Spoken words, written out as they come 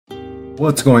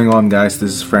What's going on, guys?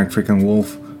 This is Frank Freaking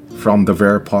Wolf from the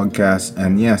VeryPog podcast,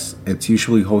 and yes, it's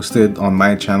usually hosted on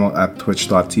my channel at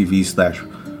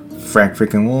twitch.tv/Frank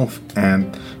Freaking Wolf,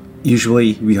 and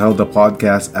usually we hold the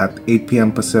podcast at 8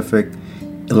 p.m. Pacific,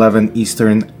 11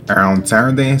 Eastern around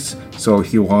Saturdays. So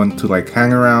if you want to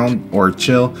hang around or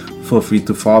chill, feel free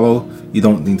to follow. You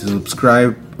don't need to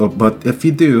subscribe, but if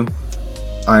you do,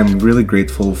 I'm really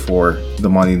grateful for the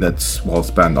money that's well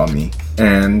spent on me.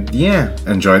 And yeah,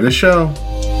 enjoy the show.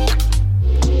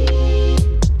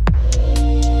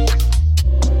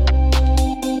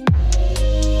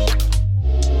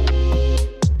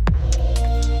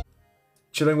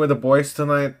 Chilling with the boys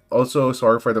tonight. Also,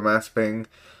 sorry for the mask ping.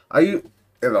 I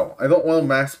don't want to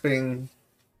mask ping,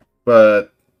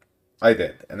 but I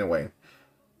did anyway.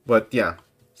 But yeah,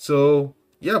 so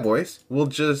yeah, boys, we'll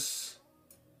just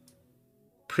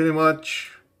pretty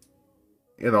much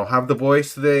have the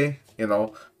boys today.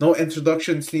 No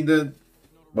introductions needed,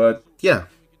 but yeah.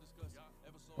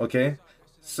 Okay,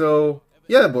 so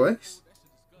yeah, boys.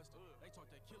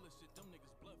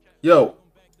 Yo,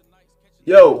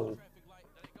 yo, Oh,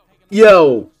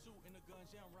 yo.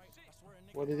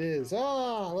 what it is?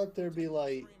 Let there be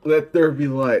light. Let there be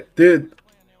light, dude.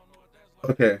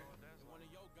 Okay,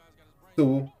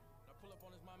 so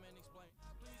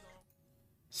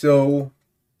so,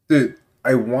 dude,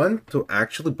 I want to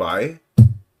actually buy.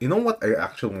 You know what I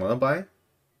actually want to buy?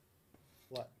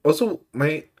 What? Also,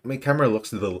 my camera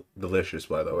looks delicious,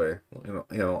 by the way.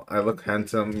 I look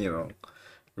handsome.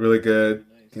 Really good.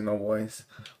 Boys.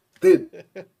 Dude,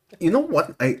 you know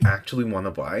what I actually want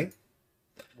to buy?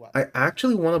 What? I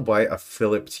actually want to buy a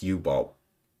Philips Hue bulb.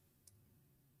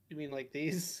 You mean like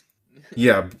these?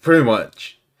 Yeah, pretty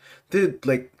much. Dude,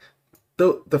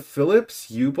 the Philips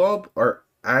Hue bulb are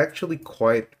actually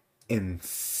quite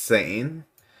insane,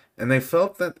 and I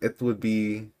felt that it would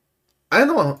be. I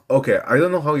don't know. Okay, I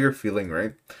don't know how you're feeling,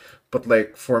 right?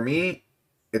 But for me,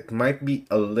 it might be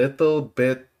a little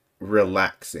bit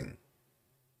relaxing.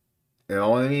 You know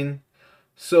what I mean?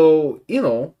 So,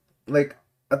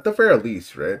 at the very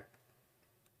least, right?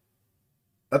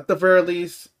 At the very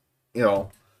least, you know,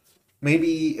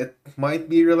 maybe it might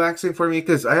be relaxing for me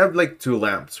because I have two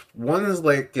lamps. One is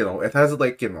it has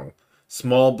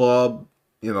small bulb,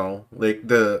 like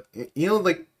the, you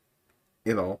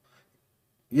know,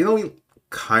 you know,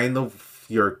 kind of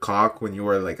your cock when you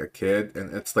were a kid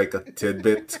and it's like a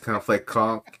tidbit kind of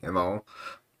cock,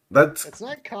 That's, It's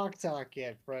not cock talk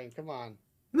yet, Frank. Come on.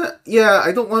 yeah,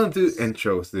 I don't want to do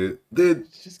intros, dude. Dude,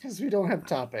 It's just because we don't have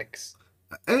topics.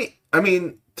 I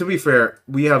mean, to be fair,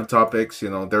 we have topics.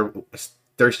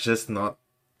 There's just not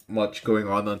much going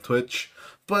on Twitch.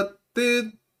 But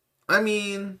dude, I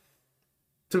mean,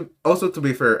 to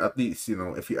be fair, at least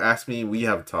if you ask me, we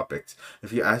have topics.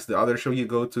 If you ask the other show you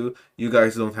go to, you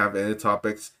guys don't have any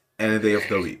topics any day of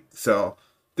the week. So,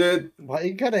 dude, Why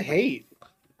you gotta hate?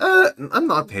 I'm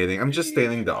not hating. I'm just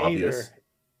stating the obvious. Hater.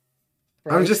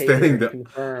 I'm Frank just stating hater the.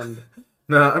 confirmed.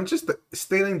 No, I'm just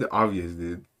stating the obvious,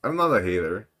 dude. I'm not a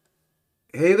hater.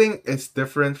 Hating is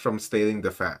different from stating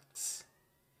the facts.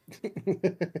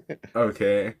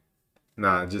 Okay.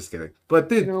 Nah, just kidding. But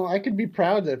dude, I could be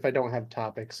proud that if I don't have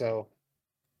topics, so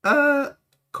uh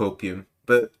copium.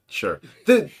 But sure.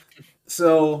 Dude,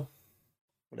 so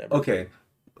whatever. okay.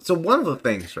 So one of the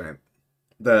things, right,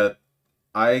 that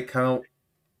I kind of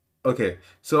okay,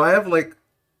 so I have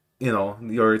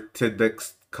your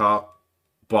tidbits cock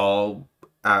ball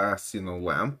ass,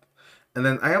 lamp. And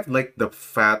then I have the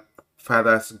fat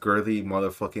ass girthy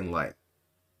motherfucking light.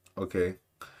 Okay.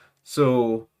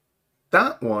 So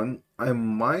that one I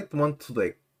might want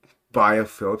to buy a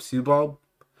Philips Hue bulb.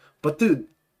 But dude,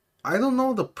 I don't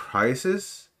know the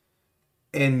prices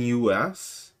in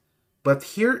US, but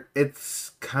here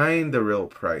it's kinda real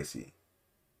pricey.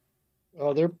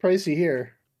 Oh, they're pricey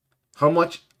here. How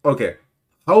much? Okay.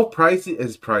 How pricey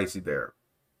is pricey there?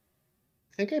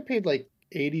 I think I paid like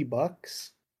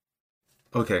 $80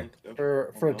 Okay.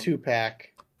 for a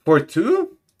 2-pack. For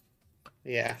two?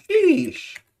 Yeah.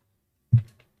 Sheesh.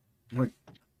 Like,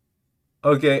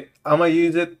 okay, I'm gonna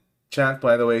use it, chat,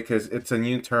 by the way, because it's a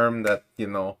new term that,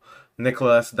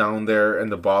 Nicholas down there in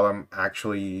the bottom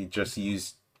actually just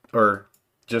used, or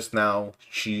just now,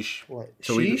 sheesh. What?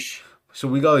 So we, Sheesh? so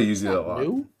we gotta use It's it a not lot.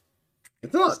 new.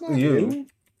 It's not, It's not new. new.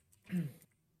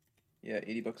 Yeah,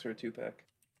 $80 for a 2-pack.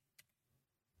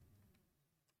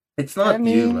 It's not I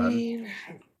new, man. mean,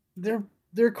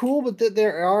 they're cool, but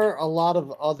there are a lot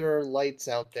of other lights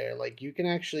out there. Like you can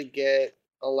actually get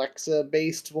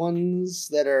Alexa-based ones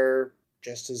that are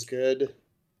just as good.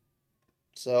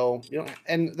 So,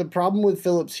 and the problem with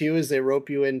Philips Hue is they rope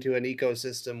you into an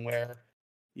ecosystem where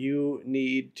you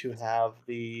need to have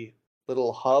the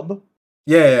little hub.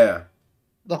 Yeah.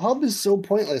 The hub is so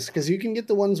pointless because you can get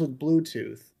the ones with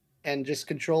Bluetooth and just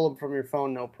control them from your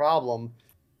phone, no problem.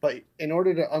 But in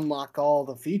order to unlock all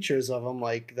the features of them,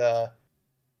 like the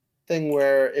thing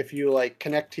where if you like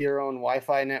connect to your own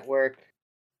Wi-Fi network,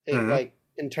 it Mm-hmm. like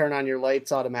can turn on your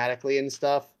lights automatically and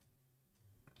stuff.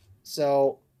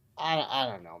 So I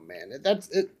don't know, man.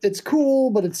 It's cool,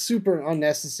 but it's super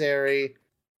unnecessary.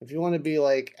 If you want to be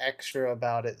like extra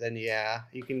about it, then yeah,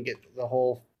 you can get the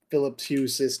whole Philips Hue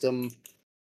system,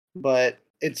 but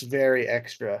it's very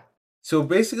extra. So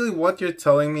basically, what you're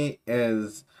telling me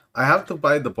is I have to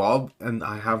buy the bulb and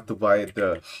I have to buy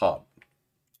the hub.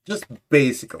 Just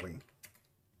basically.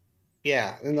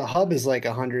 Yeah, and the hub is like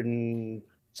 100 and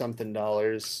something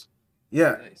dollars.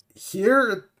 Yeah. Nice.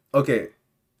 Here, okay,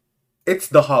 it's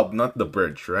the hub, not the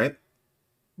bridge, right?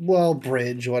 Well,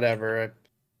 bridge, whatever.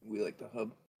 We like the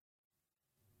hub.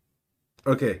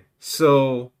 Okay,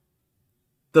 so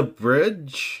the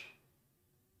bridge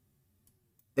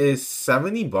is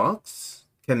 70 bucks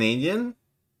Canadian,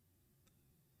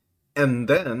 and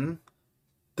then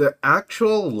the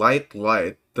actual light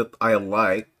that I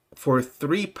like for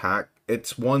 3 pack,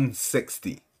 it's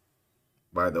 160,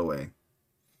 by the way.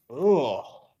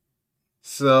 Oh,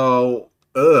 So,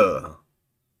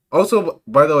 Also,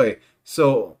 by the way,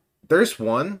 so there's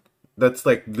one that's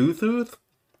like Bluetooth,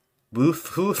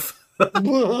 Bluetooth.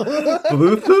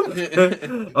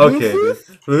 Okay,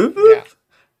 Bluetooth yeah,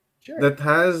 sure. that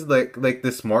has like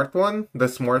the smart one, the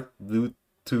smart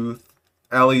Bluetooth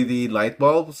LED light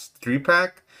bulbs 3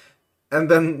 pack, and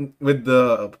then with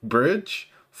the bridge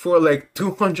for like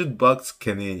 200 bucks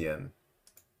Canadian.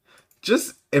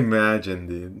 Just imagine,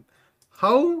 dude.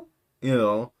 How,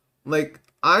 like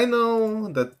I know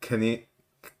that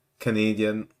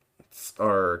Canadians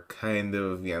are kind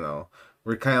of,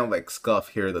 we're kind of like scuff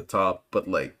here at the top, but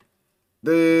like,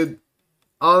 dude,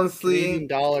 honestly, Canadian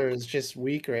dollar is just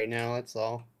weak right now. That's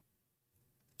all.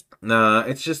 nah,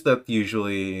 it's just that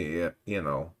usually,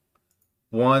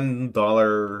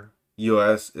 $1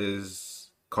 US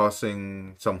is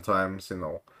costing sometimes,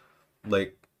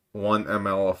 like 1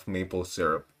 ml of maple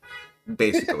syrup,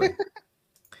 basically.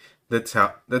 That's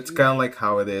kind of like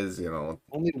how it is.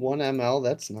 Only 1 ml.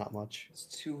 That's not much. It's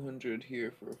 200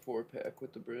 here for a 4-pack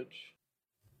with the bridge.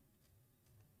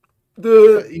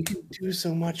 The But you can do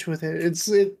so much with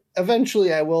it.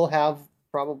 Eventually I will have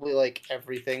probably like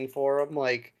everything for them.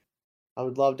 Like I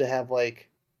would love to have like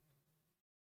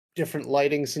different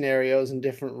lighting scenarios in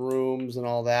different rooms and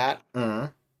all that,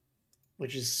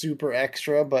 which is super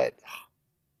extra, but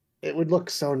it would look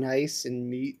so nice and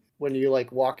neat when you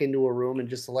like walk into a room and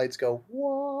just the lights go,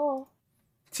 whoa.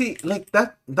 See, like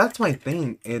that's my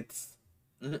thing.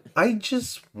 I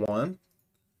just want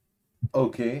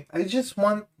I just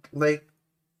want like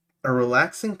a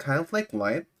relaxing kind of like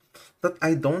light that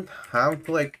I don't have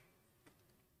to like,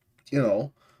 you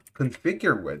know,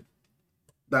 configure with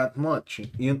that much.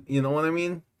 You know what I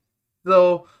mean?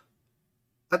 So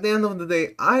at the end of the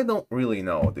day, I don't really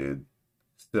know, dude.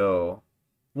 So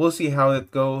we'll see how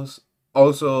it goes.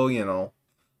 Also,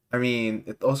 I mean,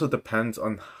 it also depends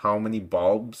on how many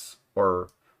bulbs or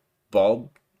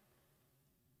bulb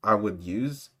I would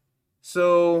use.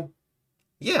 So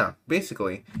yeah,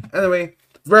 basically. Anyway,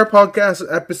 Rare Podcast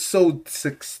episode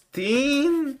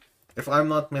 16, if I'm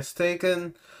not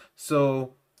mistaken.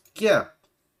 So yeah,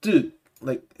 dude,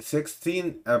 like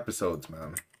 16 episodes,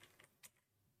 man. Good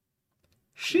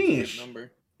Sheesh.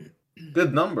 number.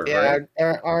 Good number, Yeah,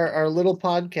 right? our little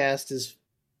podcast is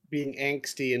being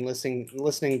angsty and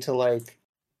listening to like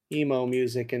emo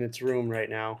music in its room right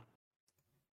now.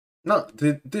 No,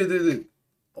 dude. I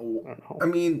don't know. I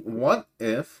mean, what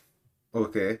if?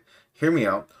 Okay, hear me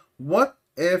out. What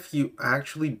if you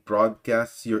actually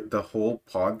broadcast the whole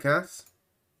podcast?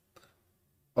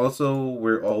 Also,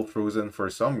 we're all frozen for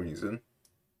some reason.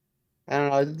 I don't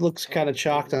know. It looks kind of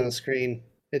chalked on the screen.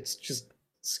 It's just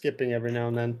skipping every now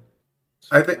and then.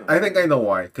 I think I know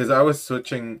why. Cause I was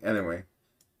switching anyway.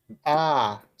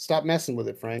 Ah, stop messing with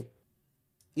it, Frank.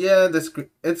 Yeah,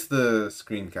 it's the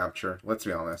screen capture. Let's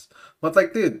be honest. But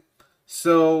like, dude,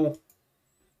 so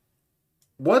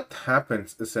what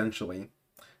happens essentially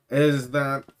is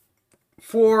that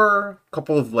for a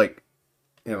couple of like,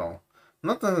 you know,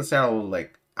 not necessarily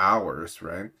like hours,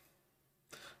 right?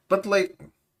 But like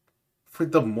for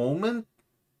the moment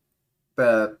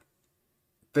that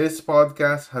this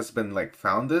podcast has been like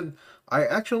founded, I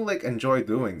actually like enjoy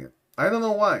doing it. I don't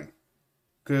know why.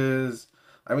 Cause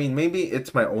I mean maybe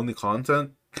it's my only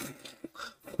content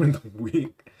for the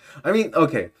week. I mean,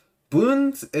 okay,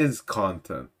 Boons is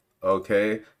content.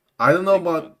 Okay, I don't know Big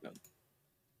about content.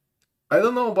 I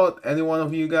don't know about any one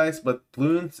of you guys, but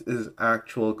Bloons is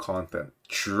actual content.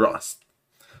 Trust.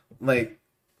 Like,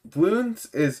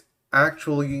 Bloons is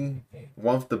actually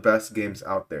one of the best games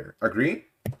out there. Agree?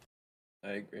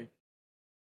 I agree.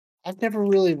 I've never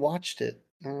really watched it.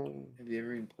 Have you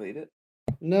ever even played it?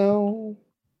 No.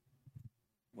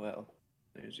 Well,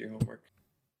 there's your homework.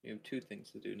 You have 2 things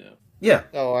to do now. Yeah,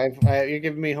 Oh, you're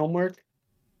giving me homework?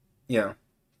 yeah.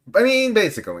 I mean,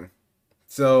 basically.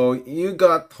 So, you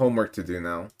got homework to do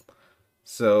now.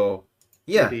 So,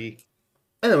 yeah. Goody.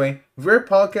 Anyway, Ver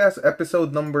Podcast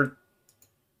episode number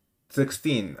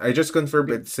 16. I just confirmed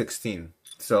Good. it's 16.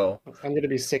 So, I'm gonna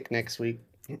be sick next week.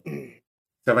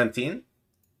 17?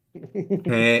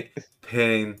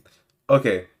 Pain.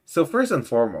 Okay, so first and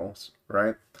foremost,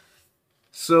 right?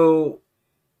 So,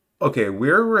 okay,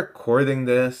 we're recording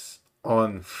this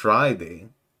on Friday,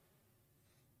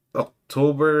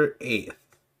 October 8th,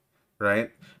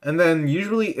 right? And then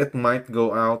usually it might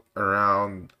go out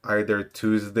around either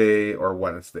Tuesday or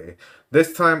Wednesday.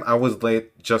 This time I was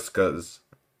late just cuz,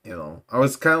 I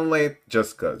was kind of late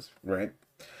just cuz, right?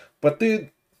 But dude,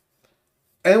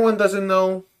 anyone doesn't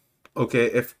know, okay,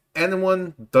 if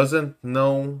anyone doesn't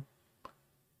know,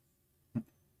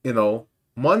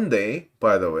 Monday,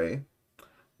 by the way,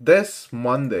 this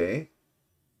Monday,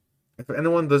 if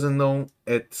anyone doesn't know,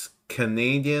 it's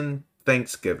Canadian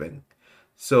Thanksgiving.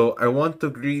 So I want to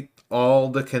greet all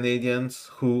the Canadians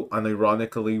who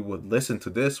unironically would listen to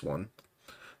this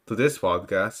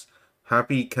podcast.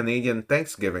 Happy Canadian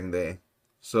Thanksgiving Day.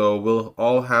 So we'll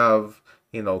all have,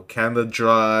 Canada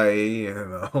Dry,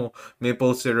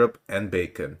 maple syrup and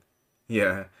bacon.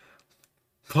 Yeah.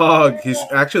 Pog, he's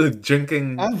actually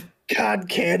drinking. I've got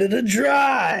Canada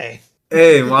Dry.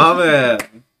 Hey, my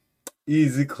man.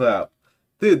 Easy clap.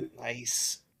 Dude,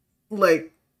 Nice.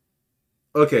 like,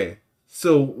 okay.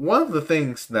 So, one of the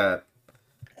things that,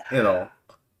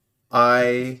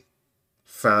 I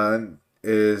found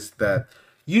is that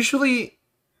usually,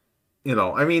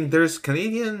 I mean, there's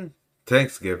Canadian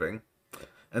Thanksgiving,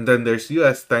 and then there's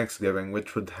US Thanksgiving,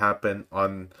 which would happen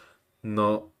on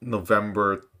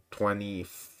November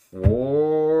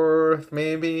 24th,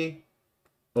 maybe?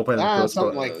 Open and close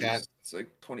Something quote. like that. It's like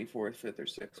 24th, 5th, or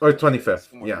 6th. Or 25th.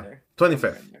 Somewhere in Yeah. there. 25th.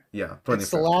 Somewhere in there. Yeah, It's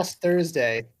the 25th. last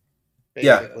Thursday,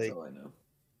 Yeah. basically. That's all I know.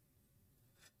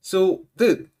 So,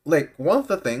 dude, like, one of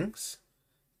the things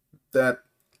that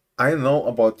I know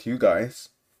about you guys,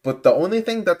 but the only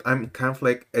thing that I'm kind of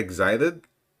like excited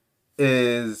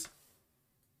is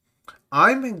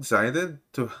I'm excited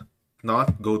to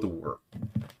not go to work.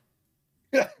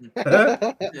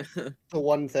 The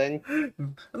one thing,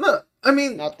 No, I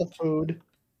mean, not the food.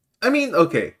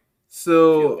 okay. Feel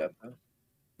So that, though.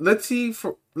 let's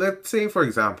say for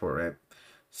example, right?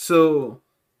 So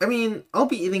I mean, I'll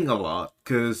be eating a lot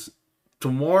because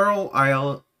tomorrow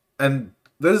and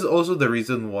this is also the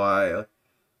reason why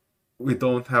we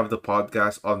don't have the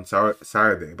podcast on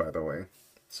Saturday, by the way.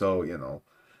 So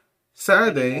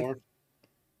Saturday. Anymore.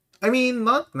 I mean,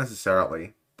 not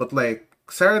necessarily, but like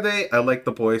Saturday, I like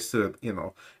the boys to,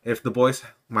 if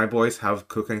my boys have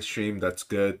cooking stream, that's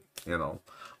good.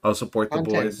 I'll support the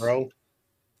Content, boys. bro.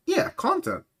 Yeah,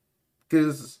 content,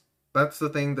 because that's the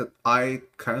thing that I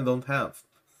kind of don't have.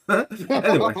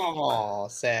 Anyway, Oh,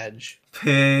 Sag.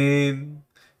 pain.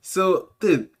 So,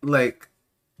 dude, like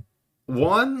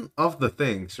one of the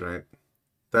things, right,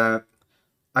 that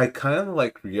I kind of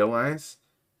like realize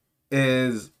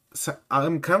is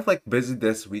I'm kind of like busy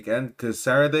this weekend because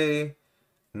Saturday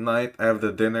night I have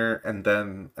the dinner and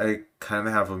then I kind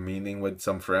of have a meeting with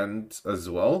some friends as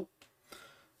well.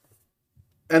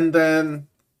 And then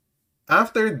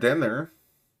after dinner,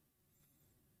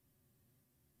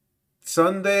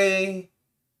 Sunday,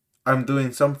 I'm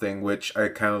doing something which I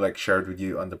kind of like shared with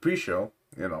you on the pre-show,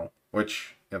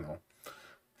 which,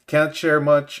 can't share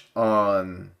much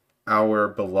our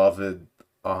beloved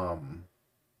um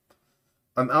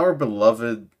on our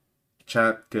beloved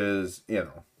chat because,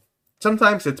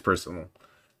 sometimes it's personal.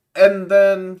 And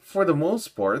then for the most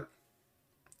part,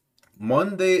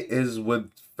 Monday is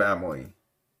with family.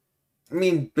 I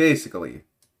mean, basically,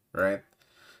 right?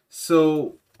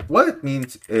 So, what it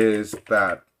means is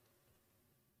that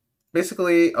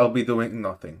basically I'll be doing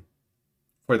nothing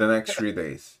for the next 3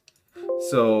 days.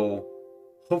 So,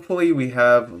 hopefully,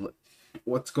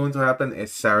 what's going to happen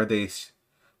is Saturday's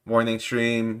morning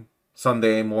stream,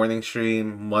 Sunday morning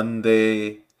stream,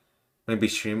 Monday, maybe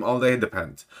stream all day,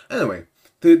 depends. Anyway,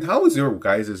 dude, how was your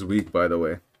guys' week, by the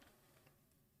way?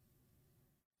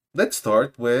 Let's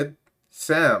start with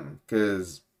Sam,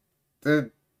 because,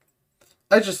 dude,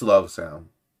 I just love Sam.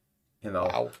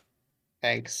 Wow.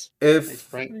 Thanks. If Thanks,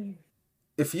 Frank.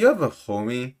 if you have a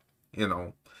homie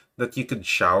that you could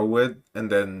shower with, and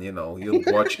then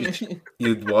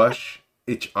you'd wash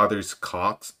each other's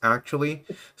cocks. Actually,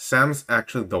 Sam's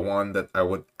actually the one that I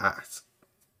would ask.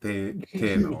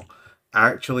 To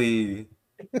actually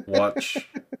watch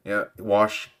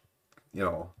wash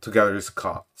together's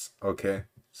cocks. Okay,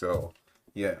 so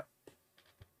yeah.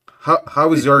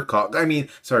 How is your cock? I mean,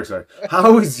 sorry.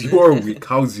 How is your week?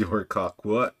 How's your cock?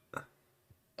 What?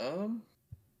 Um,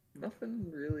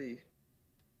 Nothing really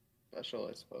special,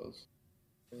 I suppose.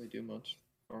 Really do much.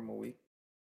 Normal week.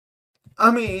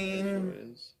 I It is what mean, it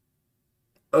is.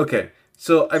 okay.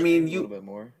 So I mean, Stream a little bit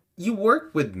more. you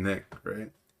work with Nick,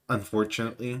 right? Yeah.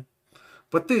 Unfortunately,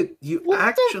 but dude, you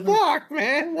What the actually. fuck,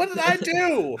 man? What did I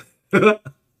do?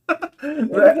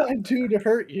 What did But- I do to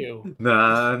hurt you?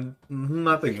 Nah,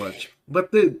 nothing much.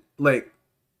 But dude, like,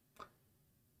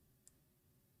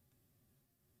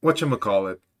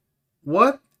 whatchamacallit?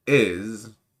 What is,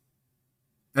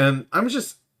 and I'm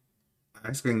just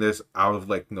asking this out of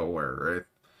like nowhere, right?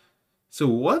 So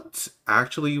what's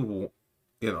actually,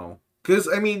 because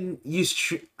I mean,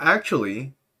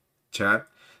 actually, chat,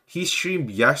 he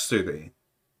streamed yesterday.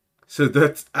 So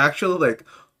that's actually like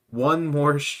one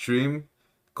more stream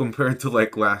compared to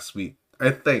like last week.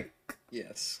 I think.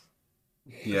 Yes.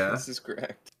 Yeah. This is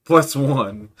correct. Plus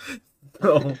one.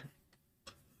 So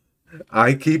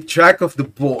I keep track of the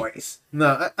boys.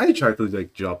 No, I try to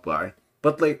like drop by.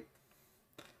 But like,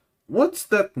 what's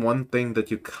that one thing that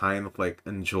you kind of like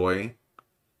enjoy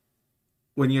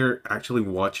when you're actually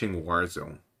watching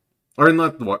Warzone? Or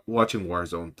not watching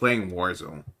Warzone, playing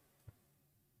Warzone.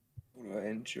 What do I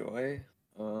enjoy?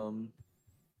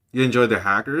 You enjoy the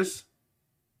hackers?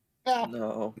 Ah,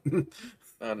 No,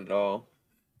 not at all.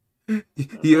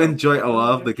 You Not enjoy a really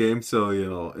lot of the much. game, so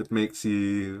it makes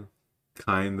you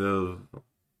kind of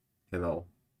you know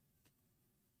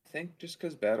I think just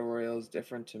because Battle Royale is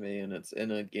different to me and it's in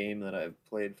a game that I've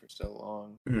played for so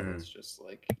long, that mhm. it's just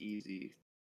like easy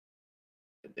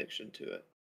addiction to it.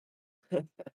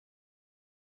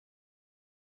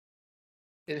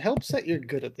 it helps that you're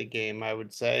good at the game, I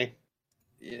would say.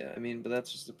 Yeah, I mean, but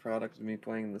that's just the product of me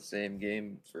playing the same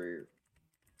game for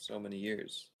so many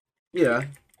years. Yeah.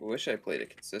 I wish I played it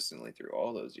consistently through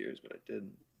all those years, but I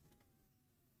didn't.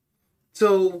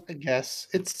 So I guess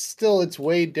it's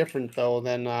way different though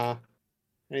than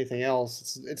anything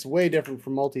else. It's way different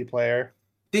from multiplayer.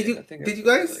 did Yeah, you I think did that's you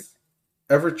what I like. guys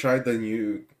ever try the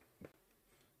new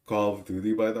Call of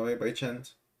Duty, by the way, by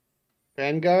chance?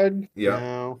 Vanguard? Yeah.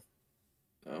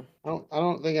 No, Oh, I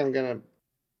don't think I'm gonna.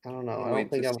 I don't know. I'm I gonna don't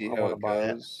wait to think see I how want to it buy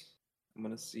it. goes. I'm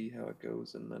gonna see how it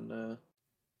goes, and then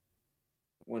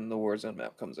when the Warzone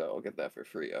map comes out, I'll get that for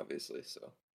free, obviously.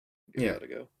 So give Yeah. that a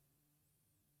go.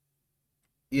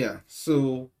 Yeah.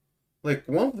 So like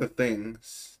one of the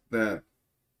things that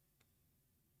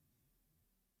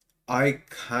I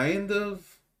kind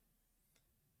of,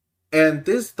 and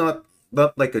this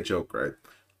not like a joke, right?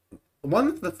 One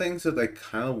of the things that I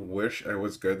kind of wish I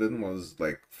was good in was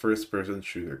like first person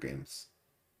shooter games,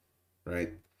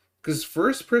 right? Because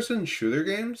first person shooter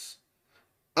games,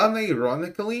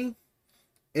 unironically,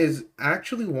 is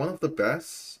actually one of the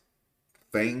best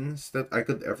things that I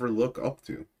could ever look up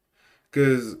to.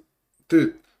 Because,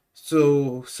 dude,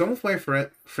 so some of my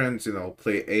friends,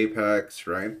 play Apex,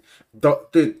 right?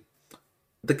 Dude,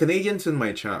 the Canadians in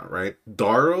my chat, right?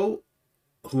 Daro,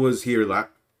 who was here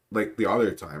like the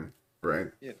other time,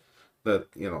 right? Yeah.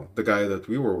 That, the guy that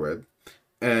we were with,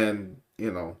 and,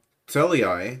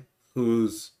 Telei,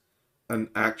 who's an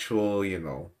actual,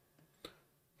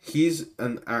 he's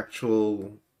an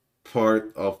actual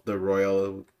part of the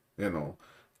Royal, you know,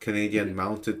 Canadian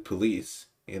Mounted Police.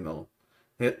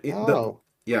 The Oh,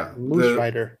 yeah Moose the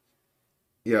Rider.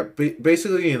 yeah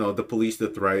basically the police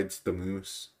that rides the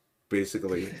moose.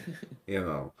 Basically,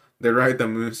 they ride the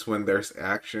moose when there's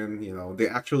action. They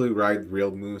actually ride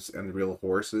real moose and real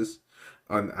horses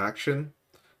on action.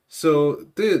 So,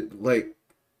 dude, like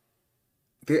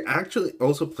they actually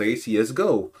also play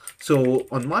CS:GO. So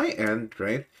on my end,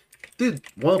 right, dude,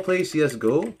 wanna play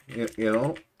CS:GO?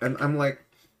 And I'm like,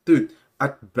 dude,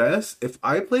 at best, if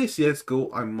I play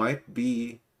CS:GO, I might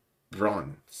be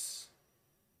bronze,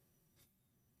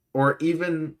 or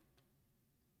even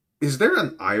is there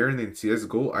an iron in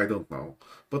CS:GO? I don't know,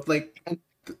 but like,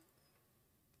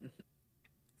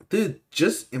 dude,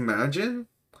 just imagine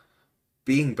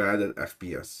being bad at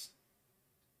FPS.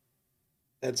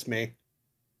 That's me.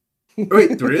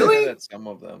 Wait, I'm bad really? at some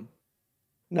of them.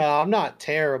 No, I'm not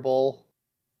terrible.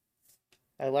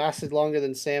 I lasted longer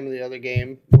than Sam in the other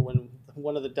game when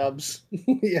one of the dubs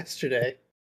yesterday.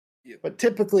 Yep. But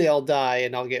typically I'll die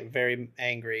and I'll get very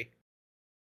angry.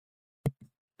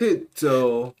 Dude,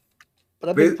 so But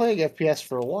I've been But playing FPS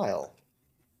for a while.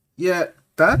 yeah,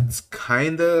 that's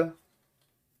kinda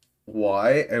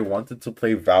why I wanted to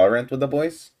play Valorant with the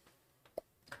boys.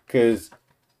 Cause,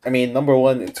 I mean, number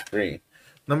one, it's free.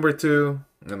 Number two,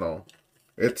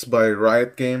 it's by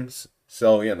Riot Games,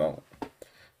 so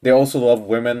they also love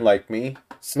women like me.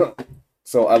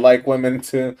 So I like women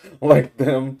too, like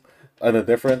them in a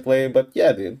different way. But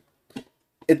yeah, dude,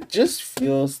 it just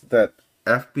feels that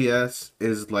FPS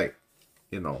is like,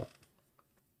 you know,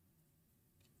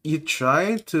 you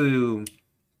try to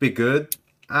be good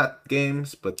at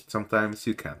games, but sometimes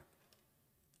you can't.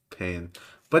 Pain.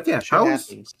 But yeah, Shit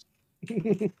happens.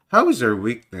 how was your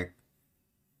week, Nick?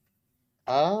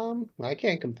 I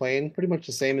can't complain. Pretty much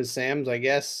the same as Sam's, I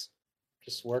guess.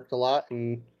 Just worked a lot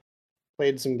and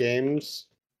played some games.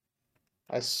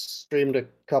 I streamed a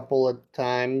couple of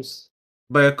times.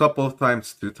 By a couple of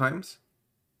times, 2 times.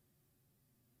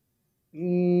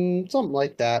 Something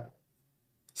like that.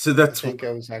 So I that's think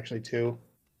it was actually two.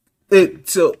 it.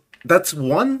 So that's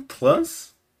one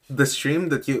plus the stream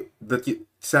that you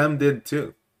Sam did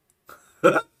too.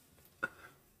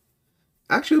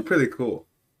 Actually, pretty cool.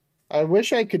 I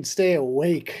wish I could stay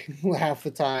awake half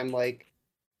the time. Like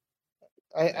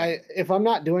I if I'm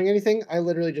not doing anything, I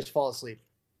literally just fall asleep.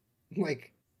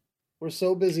 Like we're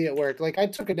so busy at work. Like I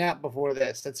took a nap before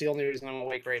this. That's the only reason I'm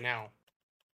awake right now.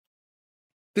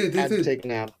 Dude, dude, Had to dude, take a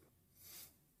nap.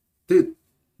 dude.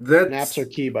 Naps are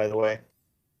That's key, by the way.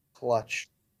 Clutch.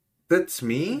 that's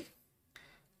me.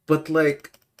 But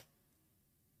like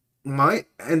my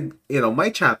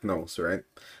chat knows, right?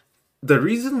 The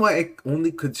reason why I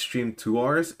only could stream 2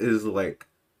 hours is like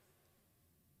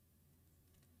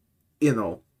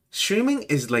streaming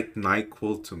is like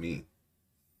NyQuil to me.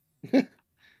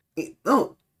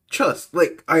 No, trust.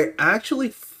 Like I actually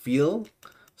feel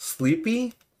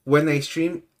sleepy when I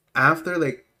stream after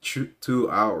like 2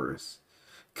 hours,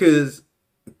 cause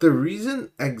the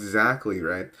reason exactly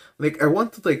right. Like I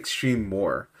want to like stream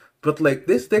more, but like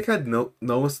this dickhead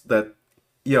knows that,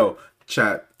 yo,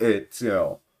 chat. It's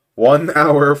 1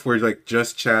 hour for like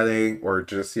just chatting or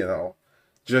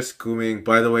just grooming.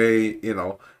 By the way,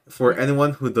 for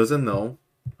anyone who doesn't know,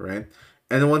 right?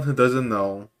 Anyone who doesn't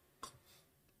know,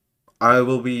 I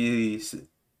will be,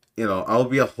 I'll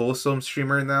be a wholesome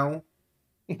streamer now.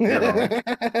 You know,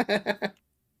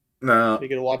 You're now,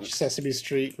 gonna watch Sesame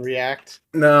Street and react.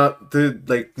 now, dude,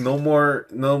 like no more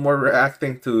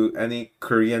reacting to any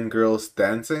Korean girls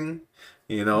dancing.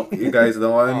 You guys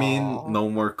know what I mean. Aww. No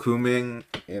more kuming.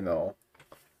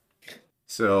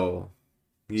 So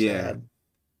yeah, Sad.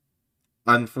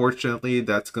 unfortunately,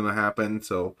 that's gonna happen.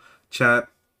 So, chat,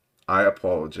 I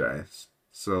apologize.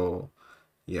 So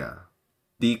yeah,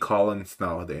 D Collins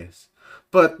nowadays.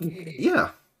 But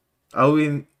yeah, I'll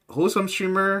be wholesome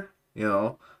streamer.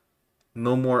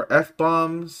 No more f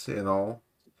bombs.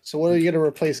 So what are you gonna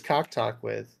replace cock talk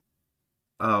with?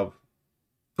 Uh,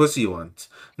 pussy ones.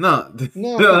 No,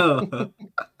 No. no,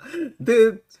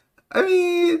 dude. I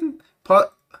mean,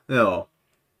 you know,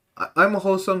 I'm a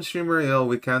wholesome streamer.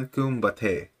 We can't coom, but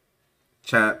hey,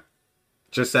 chat.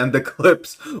 Just send the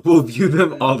clips. We'll view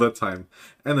them all the time.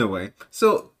 Anyway,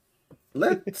 so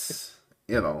let's.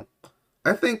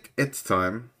 I think it's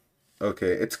time.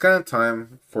 Okay, it's kind of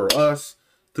time for us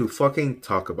to fucking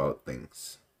talk about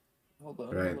things. Hold on,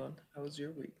 Right. hold on. How was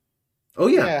your week? Oh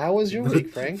yeah. Yeah, how was your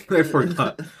week, Frank? I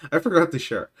forgot. I forgot to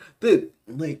share. Dude,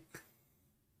 like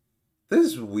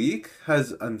this week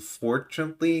has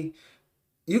unfortunately,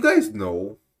 you guys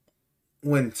know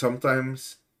when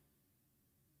sometimes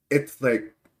it's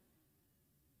like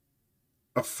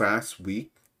a fast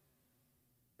week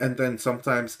and then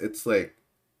sometimes it's like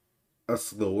a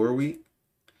slower week.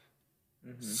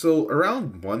 Mm-hmm. So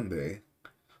around Monday,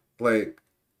 like,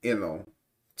 you know,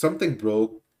 something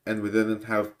broke and we didn't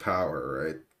have power,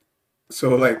 right?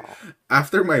 So like Aw.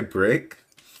 after my break,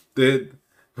 did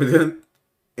we didn't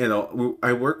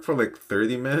I worked for like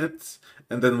 30 minutes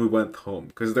and then we went home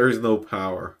because there's no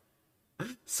power.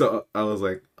 So I was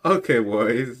like, okay,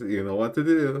 boys, you know what to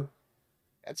do.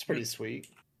 That's pretty sweet.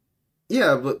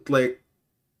 Yeah, but like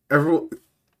everyone,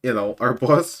 our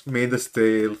boss made us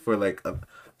stay for like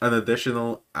an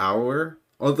additional hour.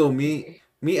 Although me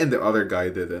and the other guy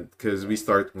didn't because we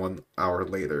start 1 hour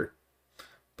later.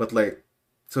 But like,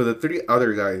 so the three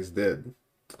other guys did.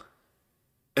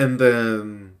 And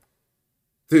then,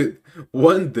 dude,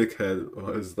 one dickhead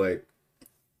was like,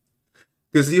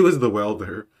 because he was the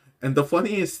welder. And the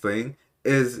funniest thing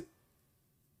is,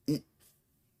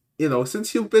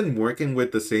 since you've been working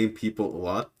with the same people a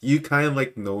lot, you kind of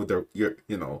like know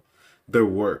their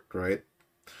work, right?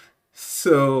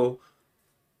 So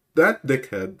that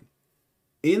dickhead,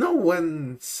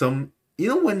 when you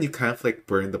know when you kind of like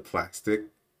burn the plastic,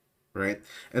 right?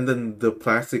 And then the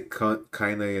plastic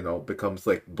kind of, becomes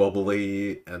like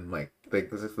bubbly and like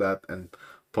things like that and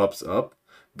pops up.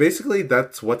 Basically,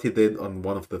 that's what he did on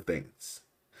one of the things.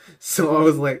 So I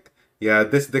was like, yeah,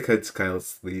 this dickhead's kind of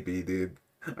sleepy, dude.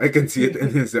 I can see it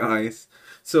in his eyes.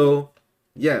 So,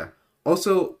 yeah.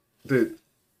 Also, dude,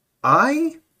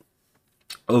 I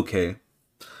okay.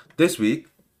 This week,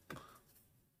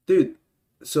 dude.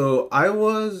 So I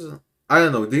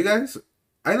don't know. Do you guys?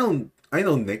 I know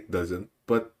Nick doesn't,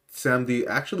 but Sam, do you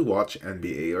actually watch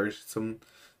NBA or some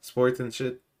sports and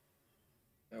shit?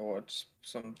 I watch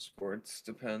some sports,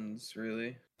 depends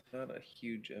really. Not a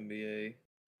huge NBA.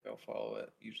 I'll follow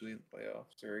it, usually in the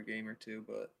playoffs or a game or two,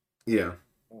 but Yeah.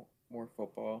 more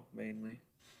football mainly.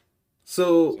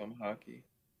 So Some hockey.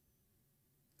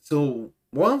 so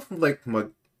one of like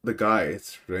the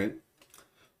guys, right,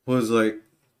 was like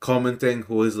commenting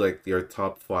who is like your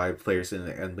top five players in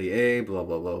the NBA, blah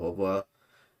blah blah blah blah.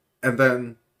 And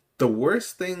then the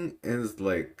worst thing is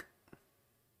like,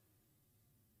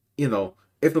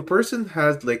 if a person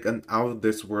has like an out of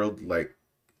this world like,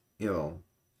 you know,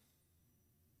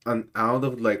 an out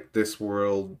of like this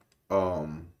world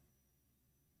um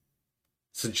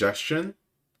suggestion,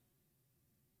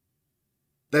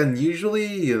 then usually,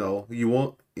 you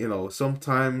won't,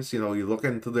 sometimes, you look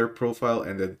into their profile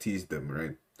and then tease them,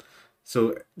 right?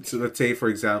 So let's say for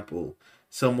example,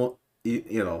 someone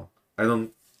you know, I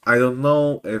don't I don't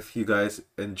know if you guys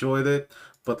enjoyed it,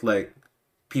 but like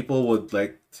people would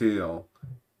like to,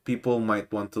 people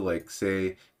might want to like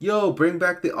say, "Yo, bring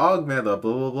back the augmenta,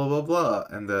 blah blah blah blah blah,"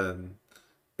 and then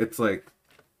it's like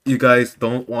you guys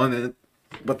don't want it,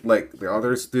 but like the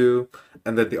others do,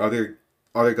 and then the other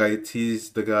guy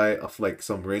teased the guy of like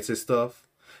some racist stuff,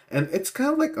 and it's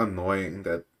kind of like annoying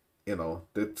that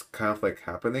that's kind of like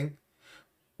happening.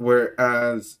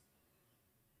 Whereas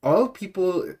all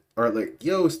people are like,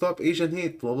 "Yo, stop Asian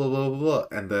hate," blah blah blah blah blah,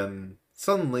 and then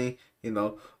suddenly,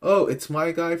 oh, it's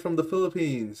my guy from the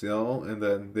Philippines, and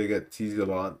then they get teased a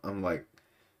lot. I'm like,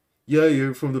 yeah,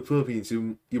 you're from the Philippines.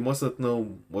 You must not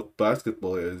know what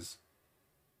basketball is,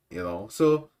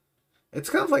 So it's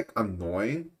kind of like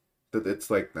annoying that it's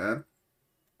like that,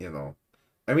 you know.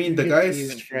 I mean, You the get Can't guys,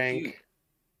 even teased, compute. Frank.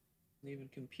 Can't even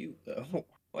compute though.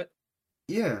 What?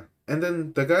 yeah, and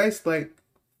then the guy's like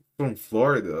from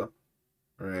Florida,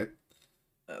 right?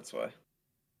 That's why.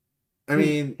 I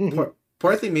mean,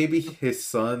 partly maybe his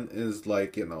son is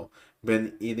like,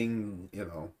 been eating,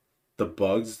 the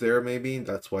bugs there. Maybe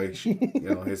that's why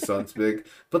his son's big.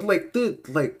 But like, dude,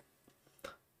 like,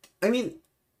 I mean,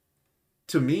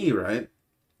 to me, right?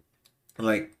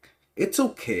 Like, it's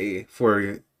okay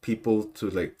for people to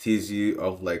like tease you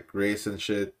of like race and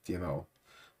shit,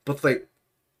 but like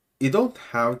you don't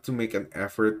have to make an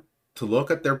effort to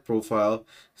look at their profile,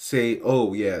 say,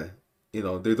 oh yeah,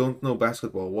 they don't know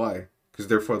basketball. Why? Because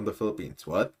they're from the Philippines.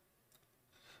 What?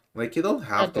 Like, you don't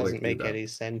have That to doesn't like do make that. any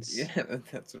sense. Yeah,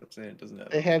 that's what I'm saying. It doesn't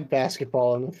add They up. have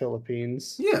basketball in the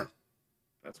Philippines. Yeah,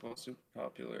 That's what's super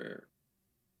popular.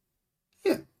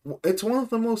 yeah. It's one of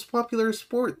the most popular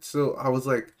sports. So I was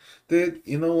like, dude,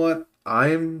 you know what?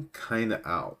 I'm kind of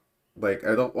out. Like,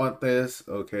 I don't want this.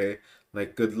 Okay.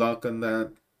 Like, good luck on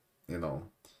that. You know,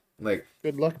 like,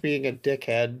 Good luck being a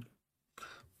dickhead.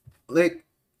 like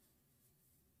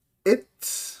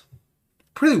it's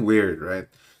pretty weird, right?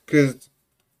 Because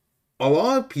a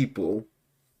lot of people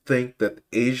think that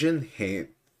Asian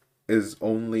hate is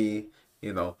only,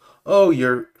 oh,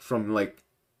 you're from like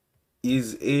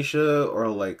East Asia or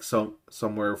like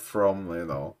somewhere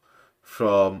from,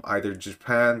 from either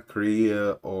Japan,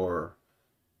 Korea, or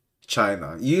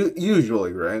China.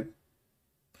 Usually, right?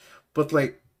 But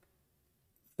like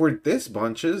for this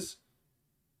bunches,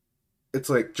 it's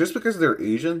like just because they're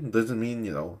Asian doesn't mean,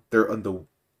 they're on the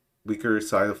weaker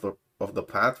side of the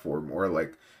platform, or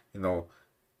like, you know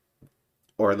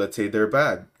or let's say they're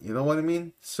bad. You know what I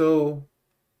mean? So,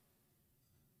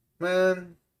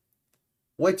 man,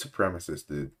 white supremacist,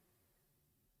 dude.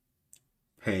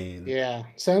 Pain. Yeah.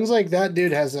 Sounds like that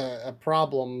dude has a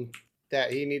problem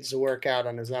that he needs to work out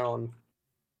on his own.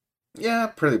 Yeah,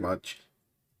 pretty much.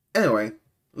 Anyway,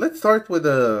 let's start with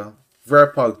the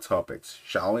VeryPog topics,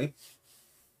 shall we?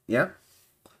 Yeah?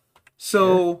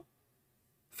 Sure. So,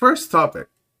 first topic,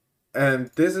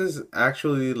 and this is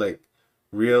actually like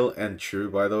real and true,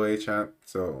 by the way, chat.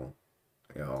 So,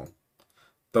 you know,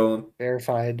 don't,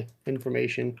 Verified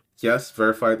information. yes,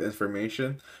 verified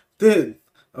information. Dude,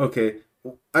 okay.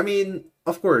 I mean,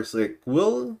 of course, like,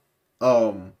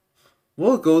 um,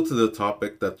 we'll go to the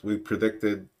topic that we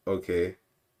predicted, okay,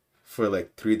 for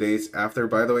like 3 days after,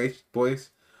 by the way,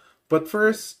 boys. But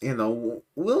first,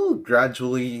 we'll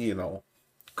gradually,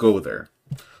 go there.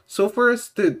 So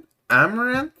first, did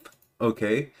Amaranth,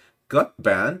 okay, got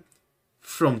banned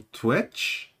from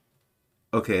Twitch,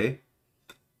 okay,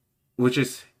 which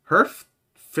is her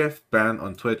fifth ban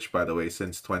on Twitch, by the way,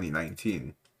 since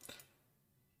 2019.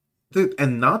 Dude,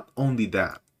 and not only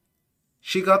that,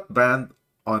 she got banned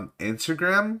on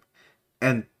Instagram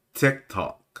and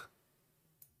TikTok.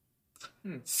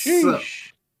 So,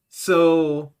 Sheesh.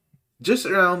 so just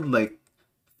around like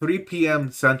 3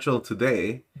 p.m. Central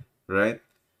today, right?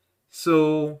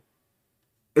 So,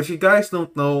 if you guys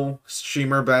don't know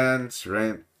streamer bans,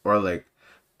 right? Or like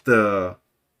the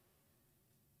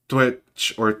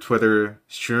Twitch or Twitter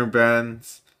streamer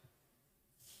bans,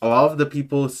 a lot of the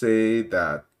people say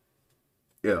that,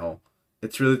 you know,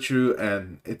 it's really true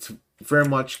and it's very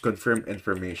much confirmed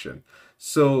information.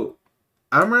 So,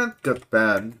 Amaranth got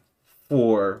banned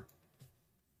for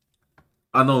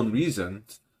unknown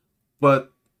reasons,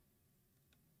 but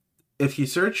if you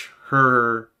search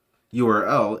her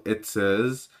URL, it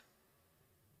says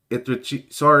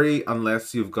sorry,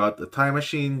 unless you've got a time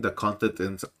machine, the content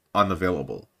is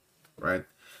unavailable, right?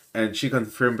 And she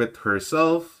confirmed it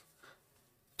herself,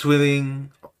 tweeting,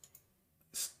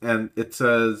 and it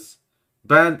says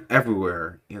banned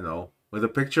everywhere, with a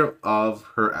picture of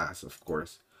her ass, of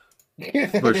course,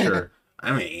 for sure.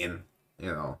 I mean,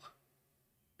 you know,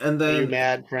 and Are you then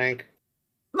mad, Frank?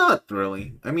 not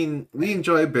really. I mean, we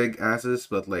enjoy big asses,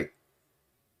 but like,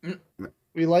 Mm.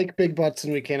 We like big butts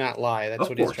and we cannot lie. That's of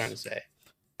what he's trying to course. say.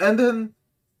 And then,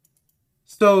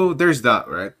 so there's that,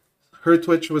 right? Her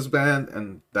Twitch was banned,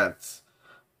 and that's,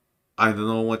 I don't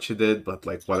know what she did, but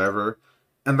like whatever.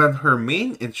 And then her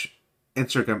main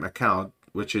Instagram account,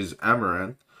 which is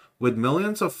Amaranth, with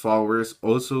millions of followers,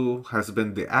 also has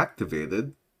been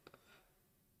deactivated.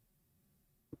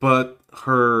 But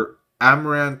her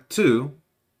Amaranth 2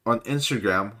 on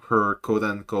Instagram, her quote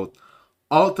unquote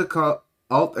alt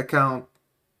account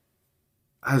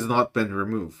has not been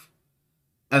removed.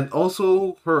 And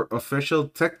also her official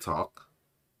TikTok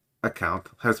account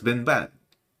has been banned.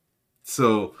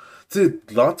 So,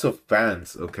 dude, lots of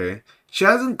bans, okay? She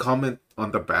hasn't commented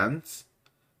on the bans,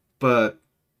 but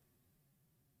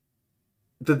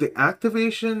the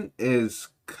deactivation is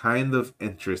kind of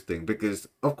interesting because,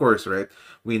 of course, right,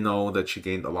 we know that she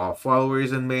gained a lot of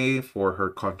followers in May for her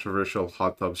controversial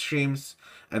hot tub streams,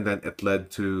 and then it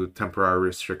led to temporary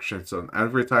restrictions on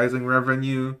advertising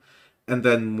revenue, and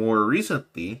then more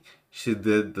recently, she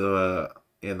did the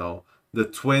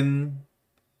twin.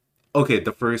 Okay,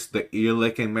 the ear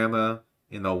licking meta,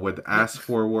 with ass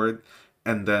forward,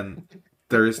 and then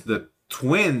there's the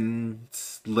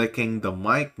twins licking the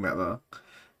mic meta,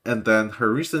 and then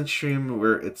her recent stream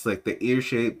where it's like the ear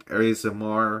shape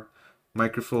ASMR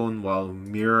microphone while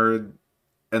mirrored,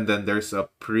 and then there's a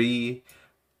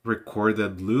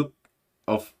pre-recorded loop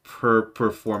of her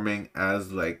performing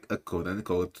as like a quote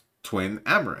unquote twin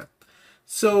Amaranth.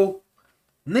 So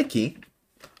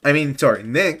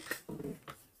Nick,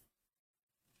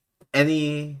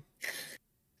 any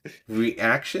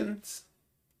reactions?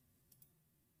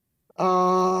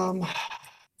 Um,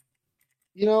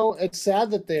 it's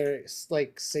sad that they're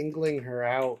like singling her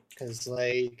out because,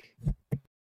 like,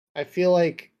 I feel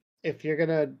like if you're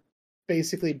gonna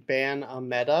basically ban a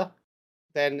meta,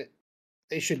 then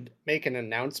they should make an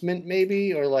announcement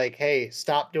maybe, or like, hey,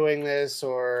 stop doing this,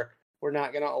 or we're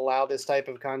not gonna allow this type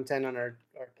of content on our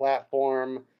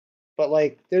platform. But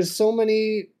like, there's so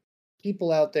many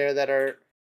people out there that are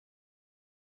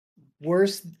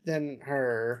worse than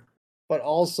her, but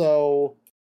also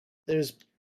there's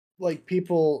like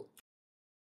people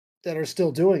that are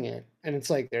still doing it, and it's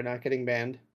like they're not getting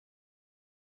banned.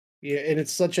 Yeah, and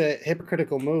it's such a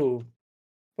hypocritical move.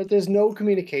 But there's no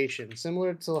communication,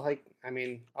 similar to like,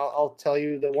 I'll tell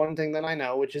you the one thing that I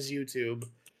know, which is YouTube.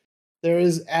 There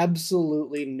is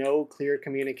absolutely no clear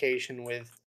communication with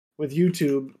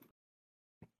YouTube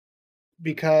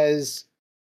because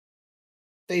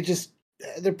they just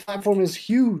their platform is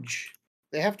huge.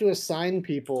 They have to assign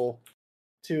people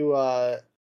to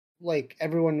like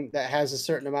everyone that has a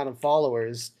certain amount of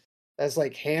followers as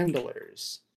like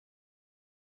handlers.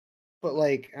 But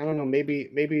like, I don't know,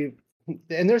 maybe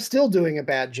and they're still doing a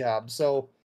bad job. So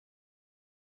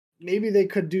maybe they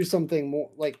could do something more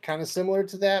like kind of similar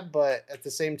to that, but at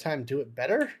the same time do it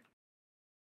better.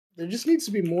 There just needs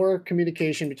to be more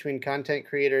communication between content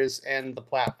creators and the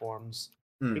platforms.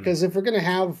 Hmm. Because if we're going to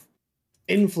have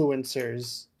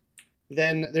influencers,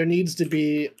 then there needs to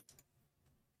be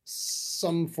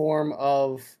some form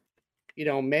of,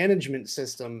 management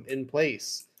system in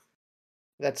place.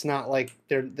 That's not like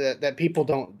that people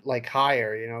don't like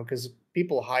hire, because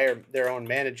people hire their own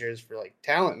managers for like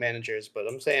talent managers, but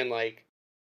I'm saying like,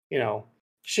 you know,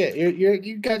 shit,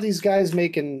 you got these guys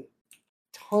making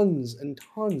tons and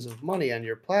tons of money on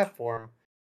your platform.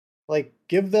 Like,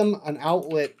 give them an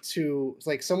outlet to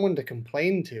like someone to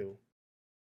complain to.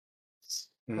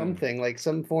 Hmm. Something like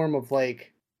some form of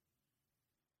like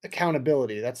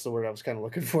accountability. That's the word I was kind of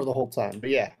looking for the whole time. But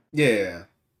yeah, Yeah.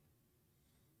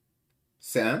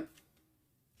 Sam,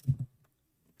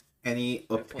 any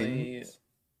Definitely, opinions?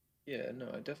 yeah, no,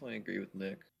 I definitely agree with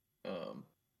Nick.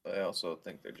 But I also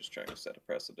think they're just trying to set a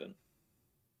precedent.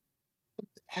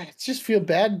 I just feel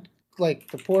bad.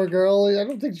 Like the poor girl, I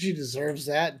don't think she deserves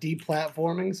that.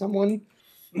 Deplatforming someone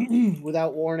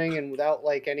without warning and without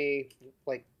like any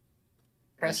like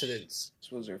precedence.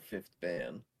 This was her fifth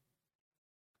ban.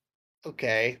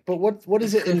 Okay, but what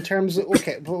is it in terms of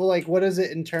okay? But like, what is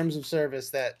it in terms of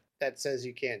service that says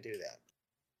you can't do that?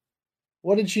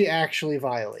 What did she actually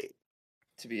violate?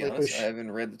 To be Like, was honest, I she,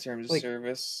 haven't read the terms of like,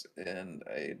 service, and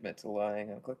I admit to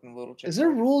lying on clicking the little check is there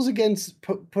mark. rules against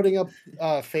putting up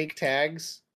fake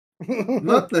tags?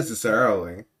 Not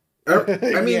necessarily.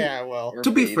 I mean, Yeah, well, Or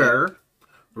to be baiting. fair, tag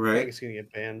right? is gonna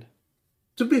get banned.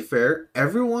 To be fair,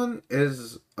 everyone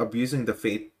is abusing the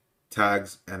fate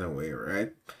tags anyway,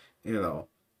 right? You know,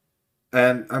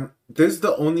 and this is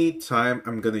the only time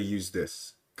I'm gonna use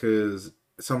this because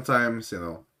sometimes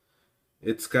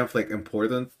it's kind of like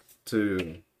important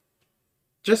to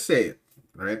just say it,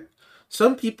 right?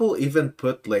 Some people even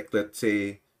put like, let's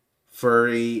say,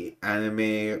 furry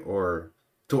anime or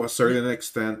to a certain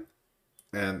extent,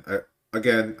 and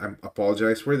again, I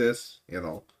apologize for this,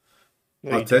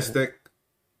 No, you don't. autistic,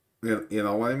 you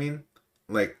know what I mean?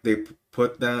 Like they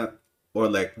put that, or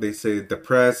like they say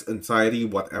depressed, anxiety,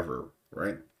 whatever,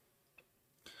 right?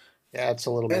 Yeah, it's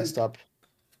a little And messed up.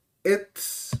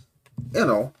 it's, you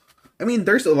know, I mean,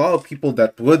 there's a lot of people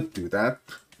that would do that,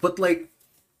 but like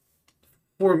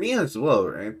for me as well,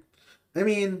 right? I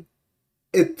mean,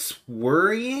 it's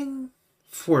worrying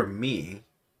for me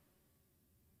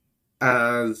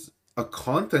as a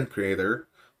content creator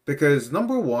because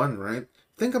number one, right?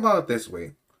 Think about it this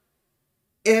way.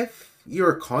 If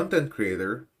you're a content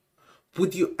creator,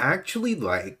 would you actually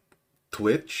like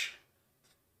Twitch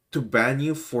to ban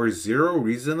you for zero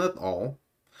reason at all?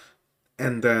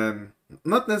 And then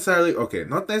not necessarily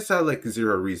like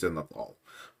zero reason at all.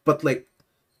 But like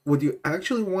would you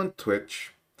actually want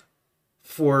Twitch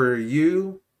for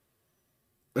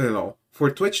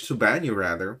for Twitch to ban you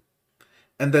rather,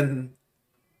 and then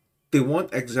they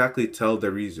won't exactly tell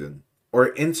the reason,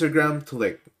 or Instagram to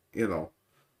like you know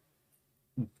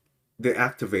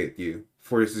deactivate you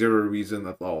for zero reason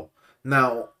at all.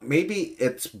 Now maybe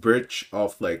it's breach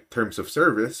of like terms of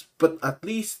service, but at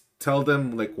least tell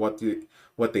them like what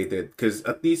they did, because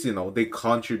at least they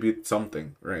contribute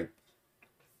something, right?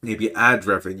 Maybe ad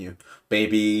revenue,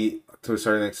 maybe to a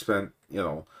certain extent,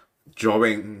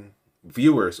 drawing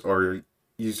viewers or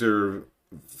user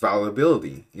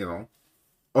valuability.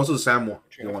 Also, Sam,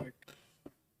 you want? Traffic.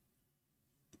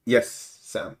 Yes,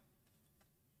 Sam,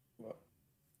 What?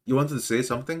 you wanted to say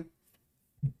something?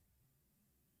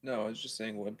 No, I was just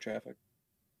saying web traffic.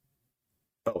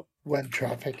 Oh, Web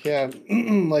traffic, yeah,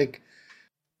 like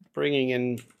bringing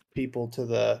in people to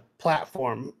the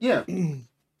platform. yeah.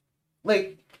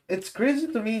 Like it's crazy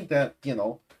to me that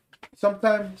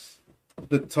sometimes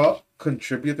the top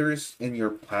contributors in your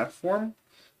platform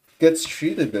gets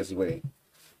treated this way.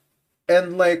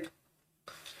 And like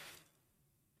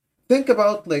think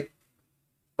about like,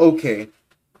 okay,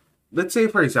 let's say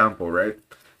for example, right?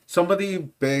 Somebody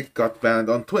big got banned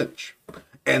on Twitch.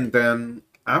 And then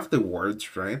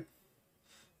afterwards, right?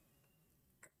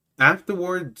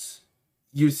 Afterwards,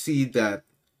 you see that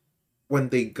when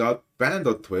they got banned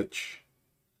on Twitch,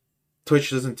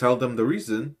 Twitch doesn't tell them the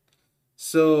reason.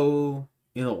 So,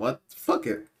 you know what? Fuck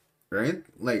it. Right?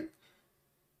 Like,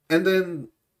 and then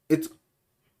it's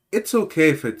it's okay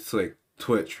if it's like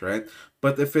Twitch, right?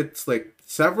 But if it's like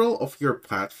several of your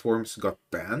platforms got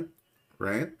banned,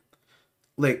 right?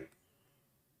 Like,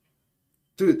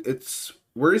 dude, it's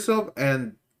worrisome.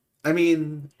 And I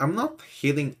mean, I'm not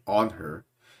hitting on her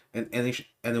in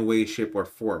any way, shape, or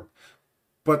form.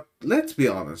 But let's be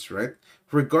honest, right?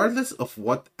 Regardless of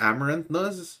what Amaranth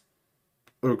does,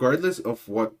 regardless of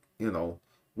what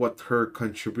her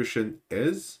contribution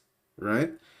is,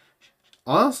 right?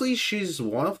 Honestly, she's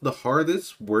one of the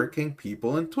hardest working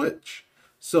people in Twitch.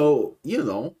 So,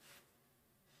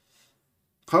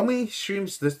 how many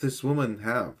streams does this woman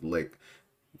have? Like,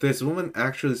 this woman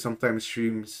actually sometimes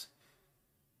streams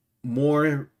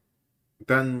more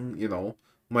than,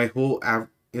 my whole,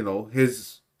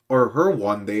 his or her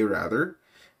one day rather.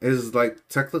 is like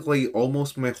technically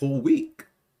almost my whole week.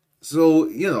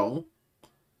 So,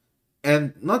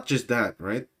 and not just that,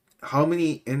 right? How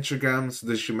many Instagrams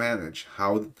does she manage?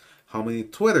 How many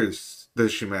Twitters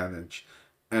does she manage?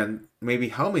 And maybe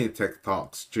how many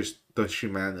TikToks just does she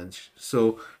manage?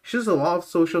 So she has a lot of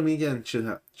social media and she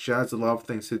has a lot of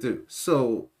things to do.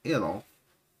 So,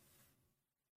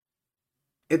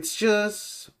 it's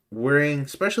just worrying,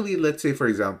 especially let's say for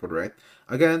example, right?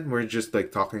 Again, we're just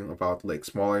like talking about like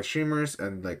smaller streamers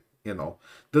and like,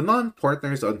 the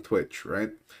non-partners on Twitch, right?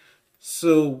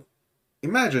 So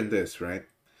imagine this, right?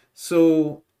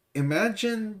 So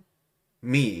imagine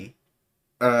me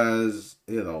as,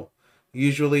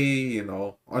 usually,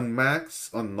 on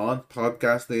max, on non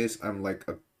podcast days, I'm like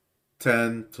a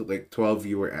 10 to like 12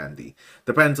 viewer Andy.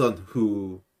 Depends on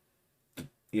who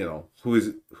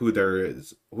there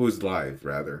is, who's live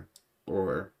rather,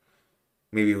 or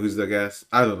maybe who's the guest.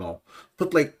 I don't know.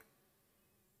 But like,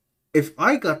 if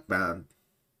I got banned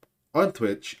on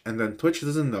Twitch and then Twitch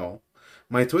doesn't know,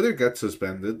 my Twitter gets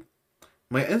suspended,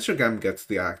 my Instagram gets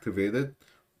deactivated,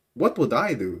 what would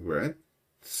I do, right?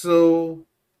 So,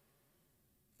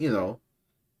 you know,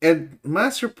 and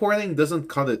mass reporting doesn't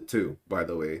cut it too, by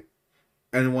the way.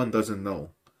 Anyone doesn't know.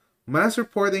 Mass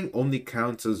reporting only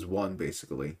counts as one,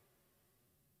 basically.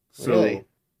 Really? So,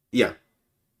 yeah.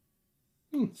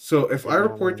 Hmm. So if I Did not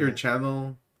know report your that.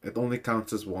 channel, it only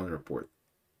counts as one report,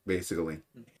 basically.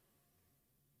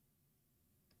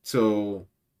 So,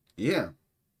 yeah.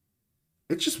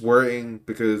 It's just worrying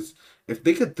because if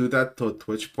they could do that to a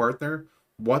Twitch partner,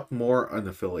 what more an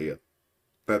affiliate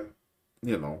that,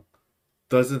 you know,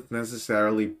 doesn't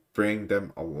necessarily bring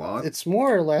them a lot? It's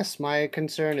more or less my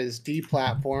concern is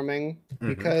deplatforming Mm-hmm.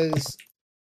 because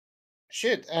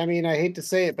shit, I mean, I hate to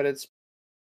say it, but it's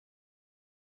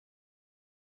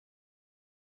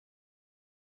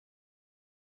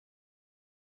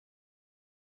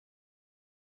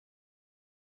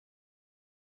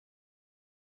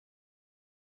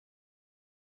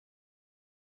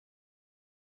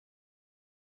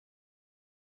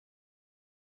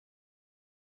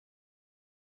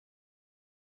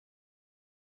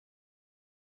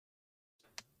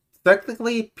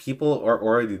Technically, people are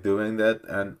already doing that,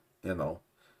 and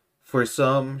for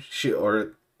some,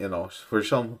 for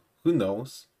some, who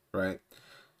knows, right?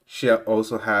 She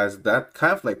also has that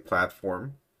kind of like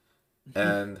platform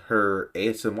and her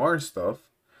ASMR stuff.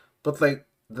 But like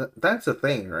that's the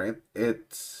thing, right?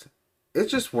 It's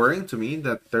just worrying to me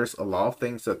that there's a lot of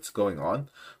things that's going on,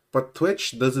 but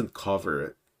Twitch doesn't cover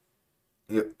it.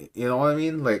 You know what I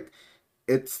mean? Like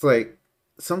it's like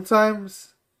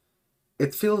sometimes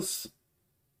it feels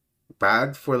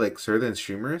bad for like certain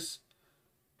streamers,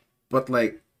 but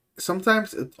like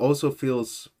sometimes it also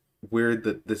feels weird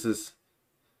that this is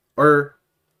or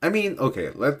I mean, okay,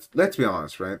 let's be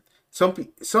honest, right? Some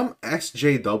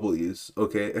SJWs,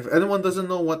 okay? If anyone doesn't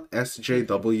know what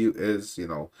SJW is, it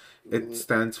Google it.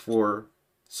 stands for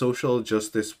Social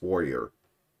Justice Warrior,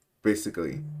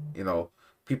 basically. You know,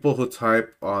 people who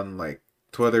type on like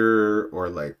Twitter or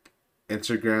like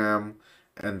Instagram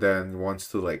and then wants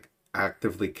to like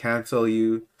actively cancel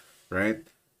you, right?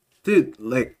 Dude,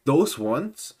 like those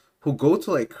ones who go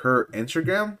to like her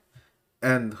Instagram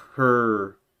and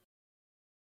her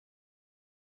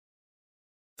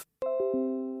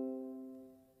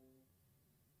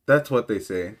that's what they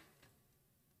say.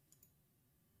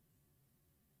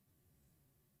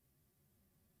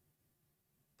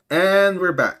 And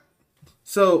we're back.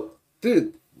 So,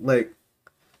 dude, like,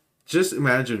 just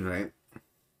imagine, right?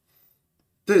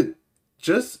 Dude,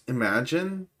 just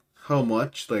imagine how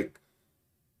much, like,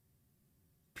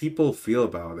 people feel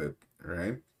about it,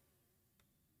 right?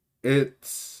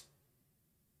 It's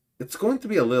it's going to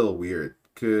be a little weird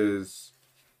because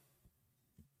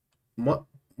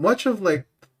much of like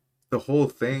the whole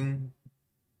thing,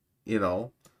 you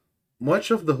know,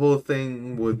 much of the whole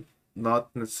thing would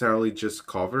not necessarily just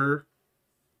cover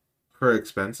her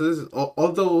expenses.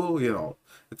 Although,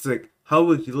 it's like, how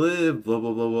would you live? Blah,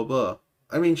 blah, blah, blah, blah.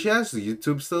 I mean, she has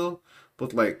YouTube still,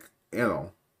 but like,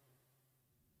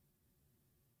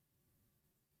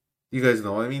 you guys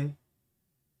know what I mean?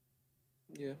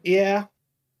 Yeah. yeah.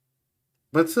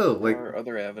 But still, There like, are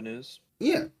other avenues.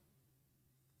 yeah.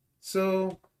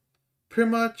 So, pretty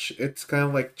much, it's kind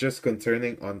of like just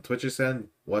concerning on Twitch's end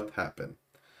what happened.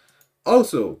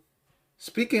 Also,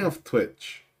 speaking of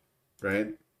Twitch,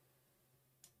 right?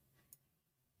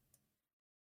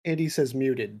 Andy says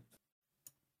muted.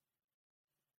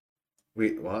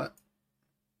 Wait, what?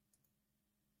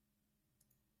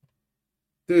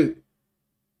 Dude,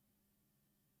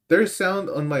 there's sound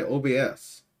on my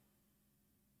OBS.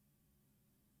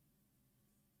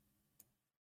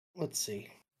 Let's see.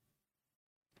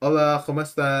 Hola, ¿cómo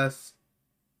estás?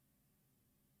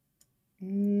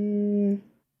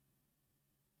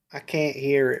 I can't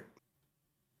hear it.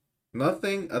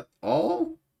 Nothing at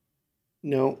all?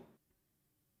 No.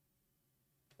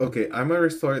 Okay, I'm gonna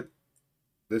restart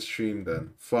the stream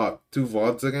then. Fuck, two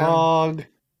VODs again? Pog.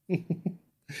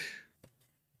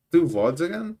 Two VODs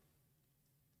again?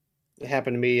 It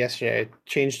happened to me yesterday. I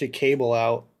changed a cable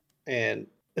out and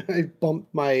I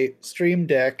bumped my stream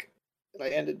deck and I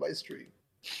ended my stream.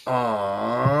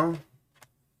 Aww.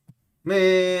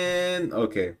 Man.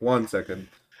 Okay, 1 second.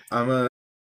 I'm a.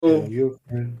 Oh, Your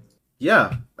friend.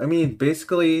 yeah. I mean,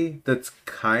 basically, that's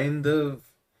kind of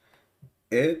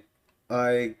it,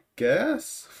 I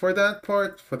guess, for that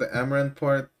part, for the Amaranth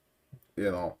part,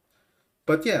 you know.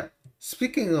 But yeah,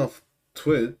 speaking of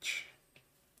Twitch,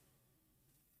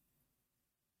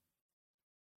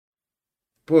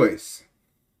 boys,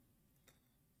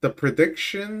 the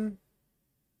prediction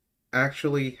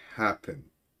actually happened.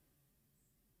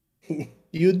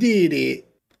 You did it.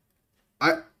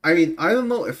 I mean, I don't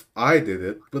know if I did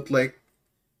it, but like,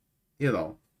 you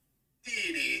know.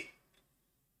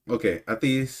 Okay, at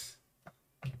least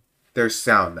there's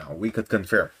sound now. We could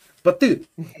confirm. But dude,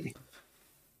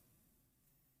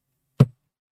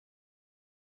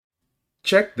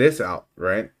 check this out,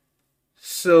 right?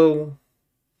 So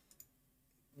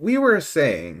we were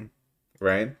saying,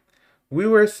 right? We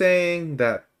were saying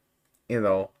that,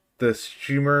 the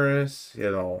streamers,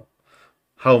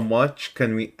 how much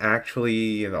can we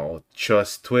actually,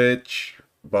 trust Twitch,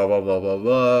 blah blah blah blah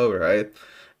blah, right?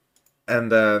 And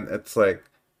then it's like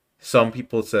some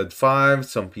people said 5,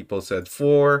 some people said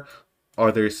 4,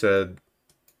 others said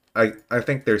I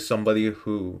think there's somebody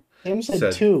who Tim said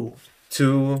said 2.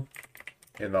 2,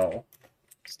 you know.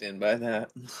 Stand by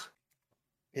that.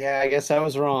 Yeah, I guess I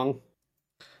was wrong.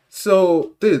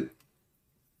 So, dude,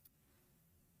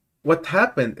 what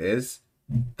happened is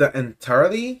the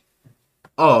entirety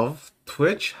of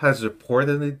Twitch has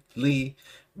reportedly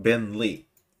been leaked.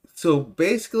 So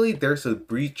basically, there's a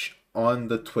breach on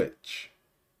the Twitch.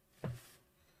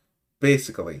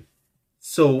 Basically.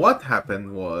 So what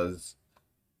happened was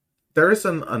there's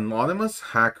an anonymous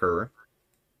hacker,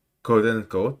 quote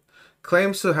unquote,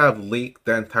 claims to have leaked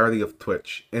the entirety of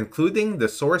Twitch, including the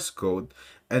source code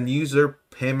and user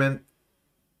payment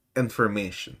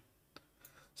information.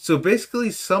 So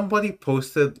basically, somebody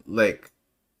posted like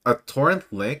a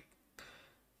torrent link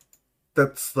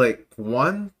that's like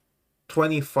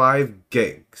 125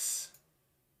 gigs.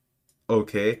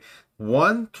 Okay?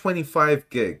 125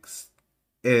 gigs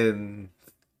in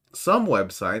some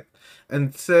website,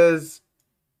 and says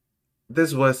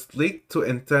this was leaked to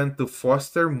intend to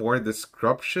foster more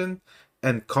disruption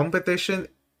and competition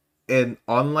in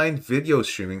online video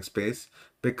streaming space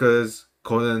because,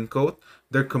 quote unquote,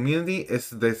 their community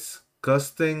is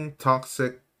disgusting,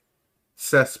 toxic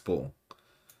cesspool.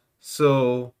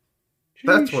 So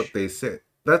that's what Sheesh. they say.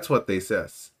 That's what they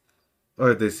says,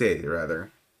 or they say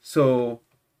rather. So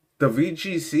the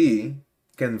VGC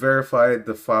can verify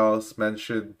the files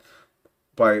mentioned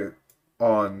by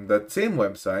on that same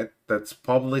website that's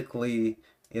publicly,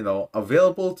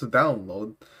 available to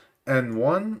download. And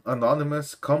one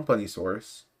anonymous company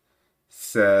source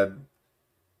said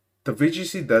the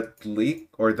VGC that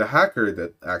leaked, or the hacker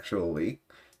that actually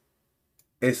leaked,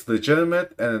 is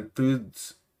legitimate and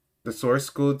includes the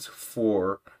source codes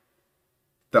for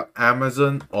the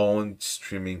Amazon owned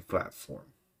streaming platform.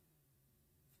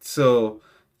 So,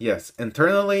 yes,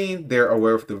 internally they're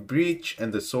aware of the breach,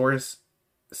 and the source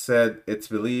said it's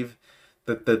believed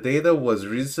that the data was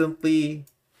recently,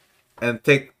 and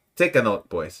take a note,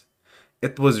 boys.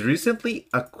 It was recently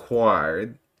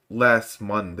acquired last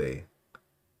Monday,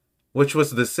 which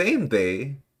was the same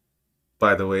day,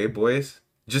 by the way, boys,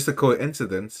 just a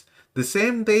coincidence, the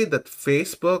same day that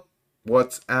Facebook,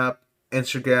 WhatsApp,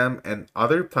 Instagram, and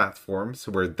other platforms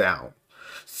were down.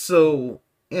 So,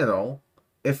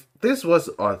 if this was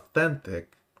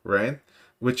authentic, right,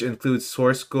 which includes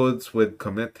source codes with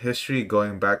commit history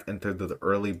going back into the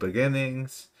early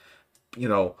beginnings, you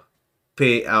know,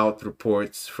 payout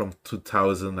reports from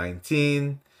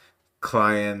 2019,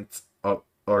 clients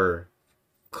or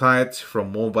clients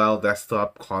from mobile,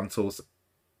 desktop, consoles,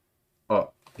 uh,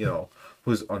 you know,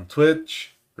 who's on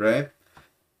Twitch, right?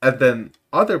 And then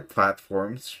other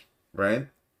platforms, right?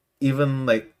 Even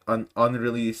like an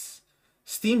unreleased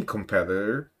Steam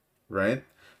competitor, right?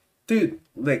 Dude,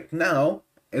 like now,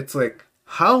 it's like,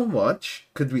 how much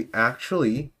could we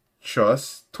actually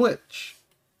trust Twitch?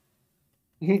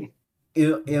 You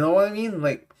know what I mean?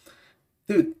 Like,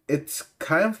 dude, it's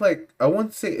kind of like, I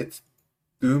won't say it's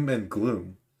doom and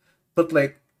gloom, but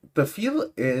like, the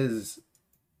feel is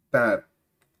that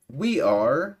we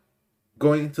are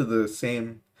going to the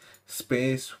same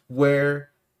space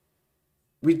where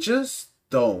we just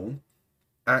don't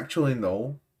actually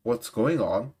know what's going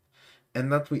on,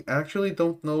 and that we actually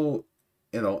don't know,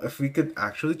 if we could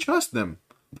actually trust them.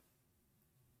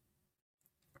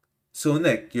 So,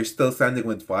 Nick, you're still standing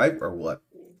with 5 or what?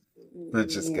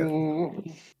 Let's just get.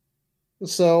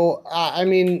 So, I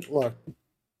mean, look,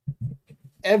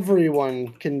 everyone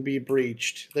can be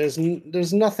breached. There's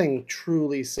nothing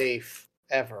truly safe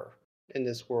ever in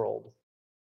this world.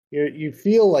 You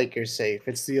feel like you're safe.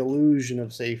 It's the illusion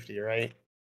of safety, right?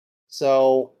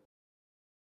 So,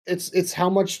 it's how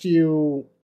much do you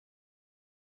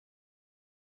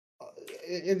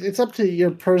it's up to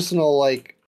your personal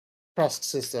like trust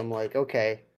system. Like,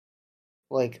 okay,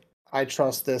 like I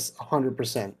trust this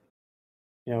 100%,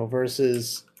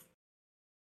 versus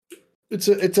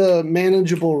it's a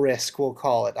manageable risk, we'll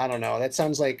call it. I don't know. That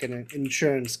sounds like an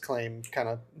insurance claim kind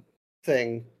of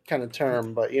thing, kind of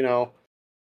term, but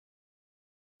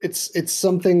it's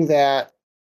something that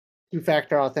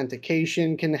two-factor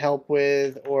authentication can help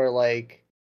with, or like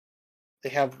they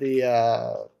have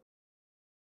the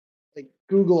like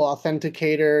Google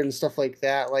Authenticator and stuff like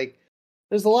that. Like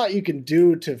there's a lot you can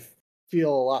do to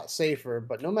feel a lot safer,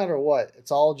 but no matter what,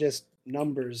 it's all just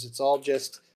numbers. It's all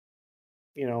just,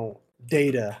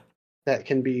 data that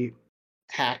can be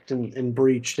hacked and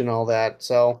breached and all that.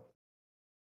 So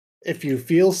if you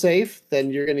feel safe, then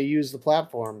you're going to use the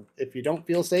platform. If you don't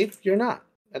feel safe, you're not.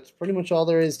 That's pretty much all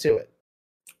there is to it.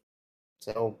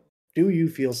 So do you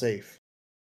feel safe?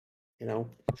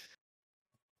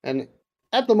 And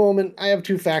at the moment, I have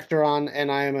two-factor on,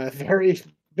 and I am a very,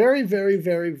 very, very,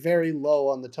 very, very low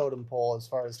on the totem pole as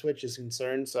far as Twitch is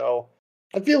concerned. So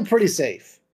I feel pretty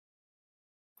safe.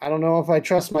 I don't know if I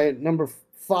trust my number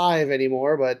 5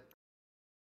 anymore, but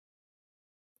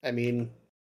I mean,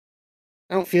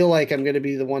 I don't feel like I'm going to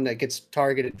be the one that gets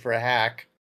targeted for a hack.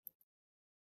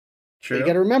 But you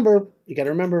got to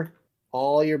remember,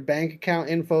 all your bank account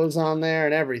info's on there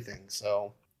and everything.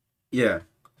 So Yeah.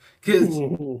 Because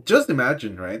just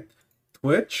imagine, right?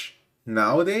 Twitch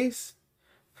nowadays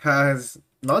has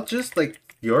not just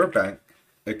like your bank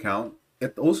account,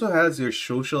 it also has your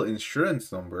social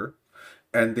insurance number,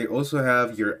 and they also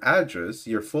have your address,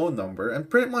 your phone number, and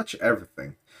pretty much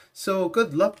everything. So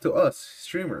good luck to us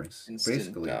streamers, Instant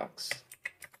basically. docs.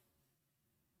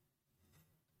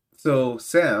 So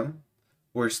Sam,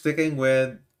 we're sticking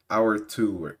with our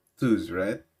twos,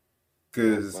 right?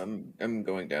 Because I'm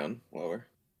going down lower.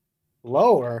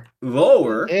 lower.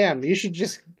 lower. Damn, you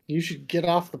should get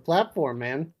off the platform,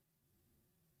 man.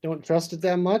 Don't trust it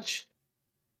that much.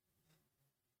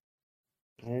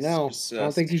 I don't know. I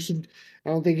don't think you should. I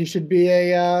don't think you should be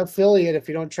a affiliate if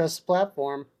you don't trust the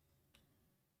platform.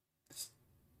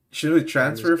 Should we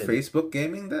transfer Facebook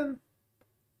gaming then?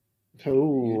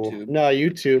 Oh YouTube. no,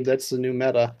 YouTube. That's the new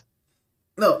meta.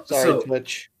 No, Sorry,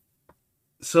 Twitch.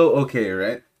 So okay,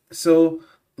 right? So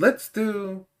let's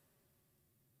do.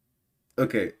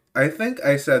 Okay, I think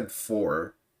I said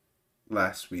 4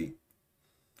 last week,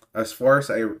 as far as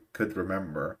I could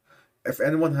remember. If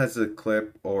anyone has a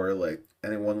clip or like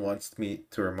anyone wants me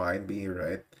to remind me,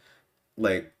 right?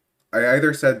 Like I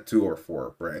either said 2 or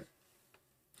 4, right?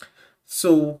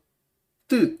 So,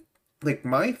 dude, like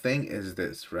my thing is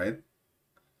this, right?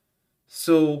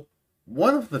 So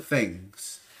one of the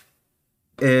things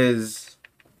is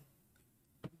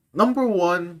number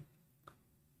one,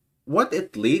 what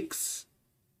it leaks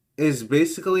is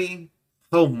basically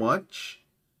how much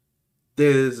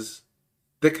these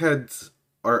dickheads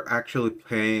are actually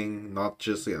paying, not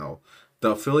just, the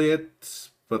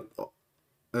affiliates, but,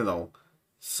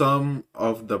 some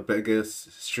of the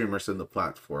biggest streamers in the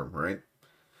platform, right?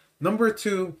 Number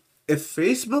two, if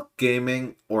Facebook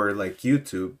Gaming or like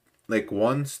YouTube like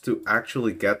wants to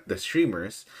actually get the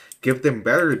streamers, give them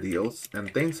better deals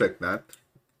and things like that,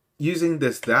 using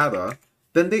this data,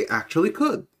 then they actually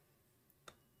could.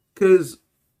 Because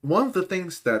one of the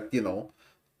things that,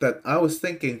 that I was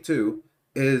thinking too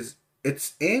is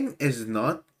its aim is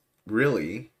not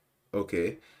really,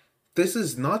 okay, this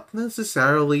is not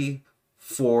necessarily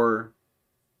for,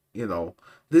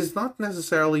 this is not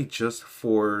necessarily just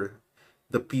for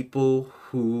the people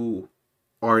who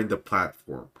are in the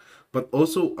platform, but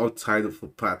also outside of the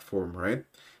platform, right?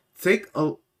 Take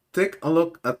a take a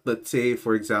look at, let's say,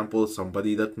 for example,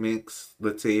 somebody that makes,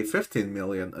 let's say, 15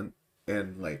 million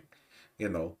and like, you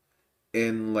know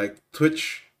in like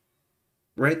Twitch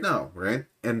right now, right?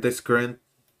 And this current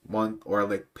month or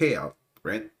like payout,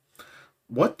 right?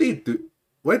 what they do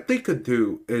what they could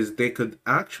do is they could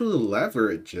actually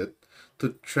leverage it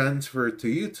to transfer to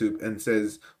YouTube and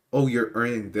says, "Oh, you're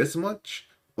earning this much.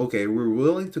 Okay, we're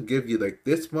willing to give you like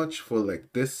this much for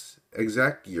like this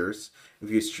exact years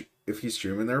if you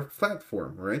stream in our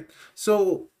platform, right?"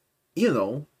 So, you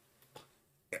know,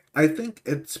 I think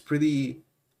it's pretty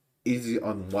easy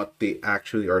on what they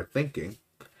actually are thinking.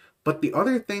 But the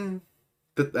other thing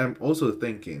that I'm also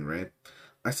thinking, right,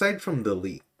 aside from the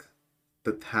leak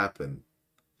that happened,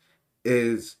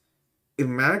 is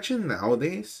imagine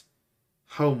nowadays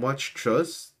how much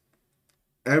trust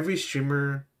every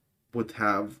streamer would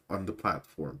have on the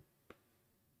platform,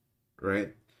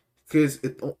 right? Because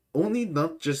only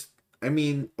not just, I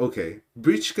mean, okay,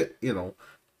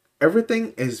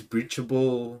 everything is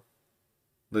breachable,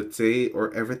 let's say,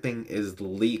 or everything is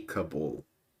leakable,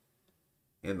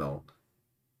 you know.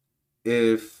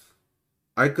 If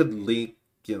I could leak,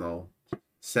 you know,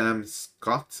 Sam's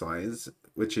cock size,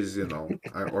 which is,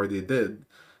 I already did,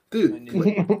 I dude, knew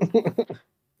like, you would.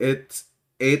 it's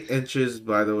 8 inches,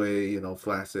 by the way,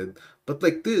 flaccid. But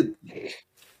like, dude,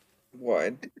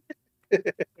 Wide.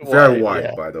 very Wide, wide,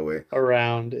 yeah. by the way.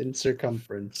 Around in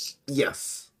circumference.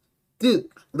 Yes. Dude,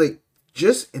 like,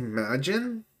 just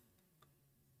imagine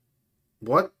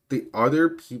what the other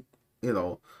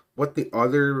people, what the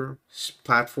other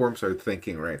platforms are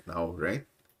thinking right now, right?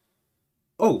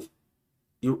 Oh,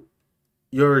 you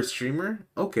you're a streamer?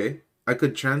 Okay. I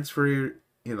could transfer your,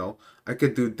 I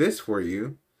could do this for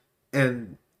you,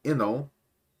 and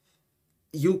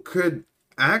you could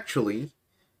actually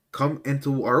come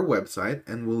into our website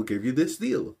and we'll give you this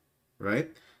deal,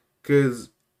 right?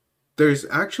 Because there's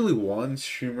actually one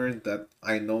streamer that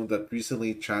I know that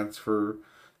recently transferred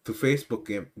to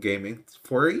Facebook gaming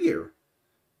for a year,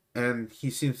 and he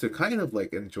seems to kind of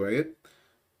like enjoy it.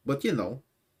 But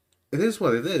it is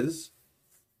what it is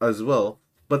as well.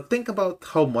 But think about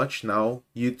how much now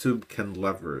YouTube can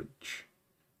leverage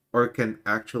or can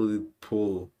actually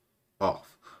pull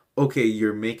off. Okay,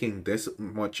 you're making this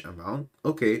much amount.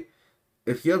 Okay,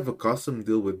 if you have a custom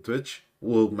deal with Twitch,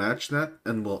 we'll match that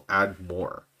and we'll add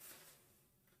more.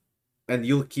 And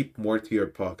you'll keep more to your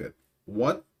pocket.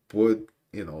 What would,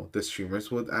 the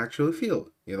streamers would actually feel?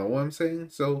 You know what I'm saying?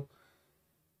 So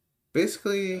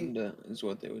basically, Kinda is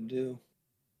what they would do.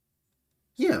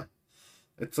 yeah.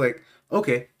 It's like,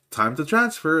 okay, time to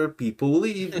transfer, people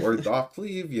leave or doc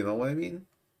leave, you know what I mean?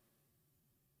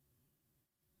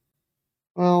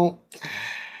 Well,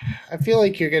 I feel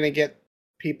like you're gonna get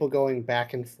people going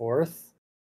back and forth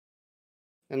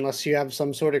unless you have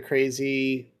some sort of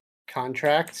crazy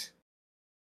contract.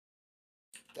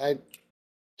 I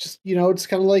just it's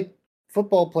kind of like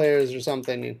football players or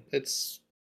something. It's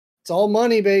all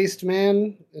money based,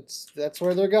 man. That's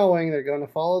where they're going. They're going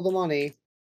to follow the money,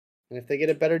 and if they get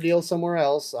a better deal somewhere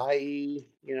else, i.e.,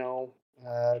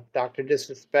 Doctor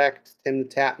Disrespect, Tim the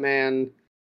Tap Man,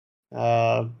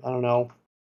 I don't know,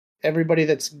 everybody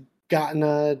that's gotten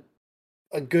a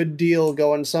good deal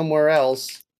going somewhere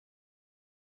else.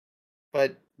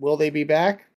 But will they be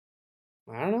back?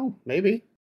 I don't know. Maybe.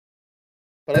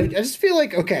 But I And just feel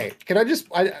like, okay, can I just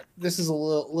this is a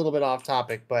little bit off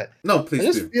topic, but no, I please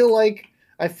just do. feel like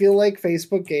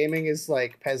Facebook gaming is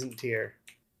like peasant tier.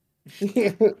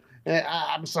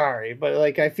 I'm sorry, but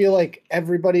like I feel like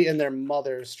everybody and their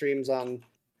mother streams on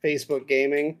Facebook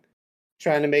gaming,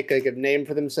 trying to make like a name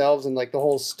for themselves, and like the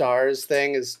whole stars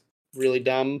thing is really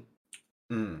dumb.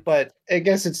 Mm. But I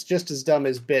guess it's just as dumb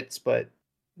as bits, but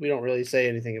we don't really say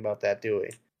anything about that, do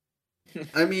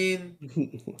I mean,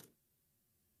 we?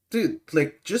 dude,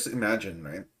 like, just imagine,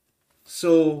 right?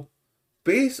 So,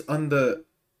 based on the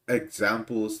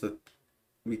examples that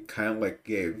we kind of like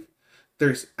gave,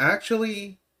 there's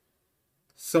actually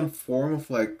some form of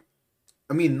like,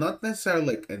 I mean, not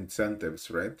necessarily like incentives,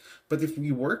 right? But if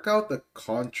we work out a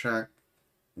contract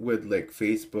with like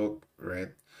Facebook, right?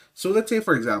 So let's say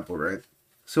for example, right?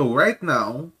 So right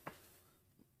now,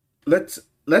 let's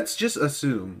just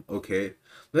assume, okay?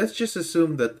 Let's just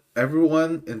assume that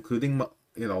everyone, including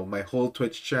my whole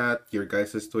Twitch chat, your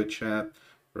guys' Twitch chat,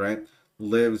 right,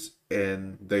 lives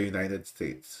in the United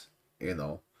States,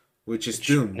 which is Which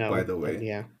doomed, by the way,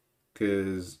 yeah.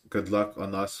 because good luck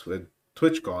on us with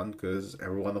TwitchCon, because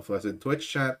every one of us in Twitch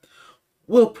chat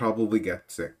will probably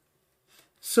get sick.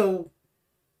 So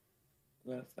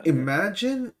Left that right.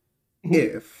 imagine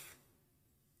if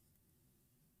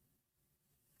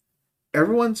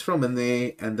everyone's from an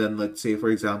A, and then let's say for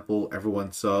example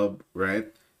everyone sub, right?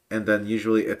 And then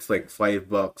usually it's like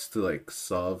 $5 to like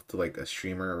sub to like a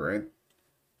streamer, right?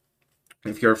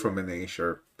 If you're from an A,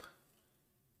 sure.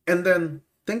 And then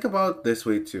think about this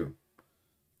way too.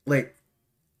 Like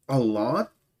a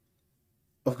lot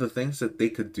of the things that they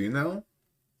could do now,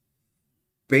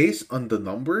 based on the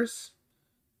numbers,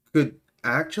 could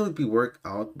actually be worked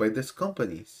out by these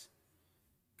companies.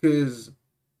 Because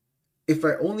if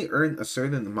I only earn a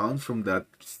certain amount from that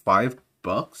 $5,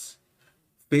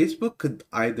 Facebook could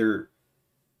either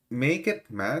make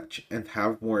it match and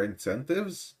have more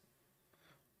incentives,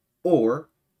 or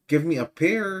give me a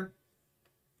pair,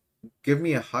 give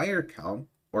me a higher count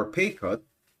or pay cut,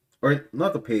 or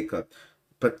not a pay cut,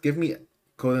 but give me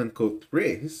quote unquote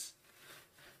raise,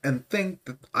 and think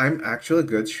that I'm actually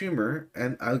a good streamer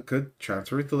and I could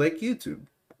transfer to like YouTube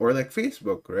or like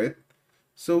Facebook, right?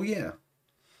 So yeah.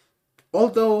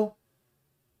 Although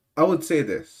I would say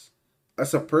this,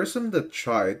 as a person that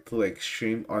tried to like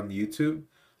stream on YouTube,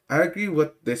 I agree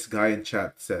what this guy in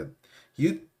chat said.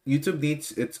 YouTube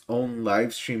needs its own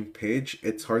live stream page.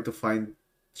 It's hard to find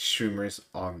streamers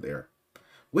on there,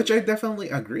 which I definitely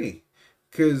agree,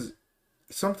 because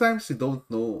sometimes you don't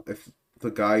know if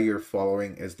the guy you're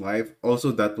following is live.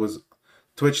 Also, that was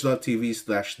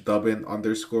twitch.tv/dubbin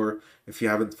underscore. If you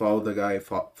haven't followed the guy,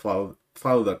 follow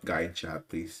that guy in chat,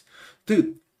 please.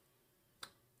 Dude,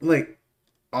 like,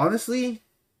 honestly,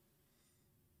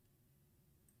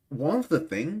 one of the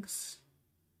things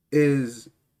is,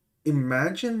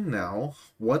 imagine now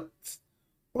what's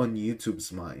on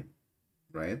YouTube's mind,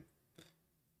 right?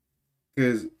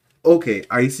 Because, okay,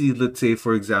 I see, let's say,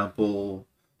 for example,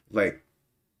 like,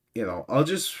 I'll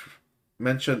just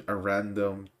mention a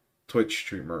random Twitch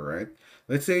streamer, right?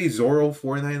 Let's say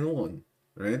Zoro491,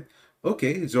 right?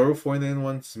 Okay,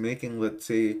 Zoro491's making, let's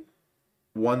say,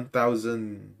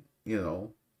 1,000,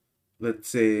 let's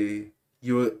say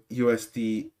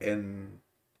USD in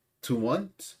 2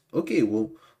 months. Okay,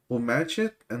 we'll match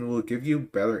it and we'll give you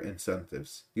better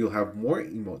incentives. You'll have more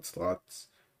emote slots,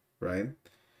 right?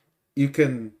 You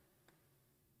can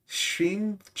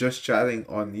stream just chatting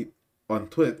on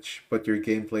Twitch, but your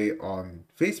gameplay on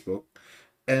Facebook,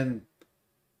 and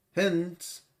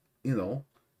hence, you know,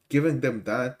 giving them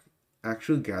that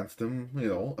actually grants them,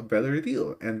 a better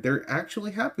deal, and they're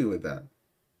actually happy with that.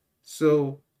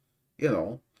 So,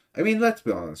 I mean, let's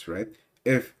be honest, right?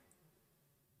 If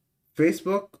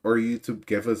Facebook or YouTube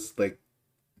give us like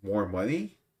more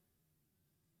money,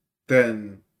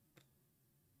 then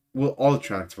we'll all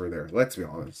transfer there. Let's be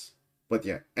honest. But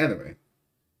yeah, anyway.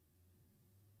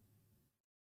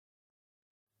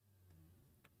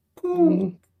 Cool.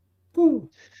 Mm, Cool.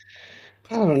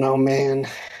 I don't know, man.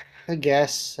 I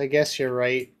guess you're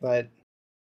right, but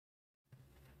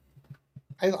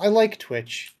I like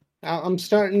Twitch. I'm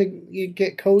starting to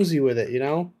get cozy with it, you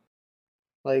know?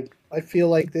 Like I feel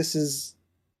like this is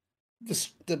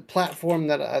the platform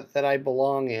that I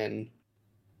belong in.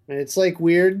 And it's like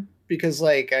weird because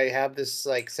like I have this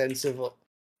like sense of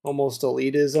almost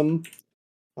elitism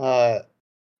uh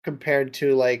compared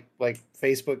to like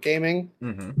Facebook gaming.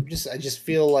 Mm-hmm. I just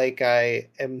feel like I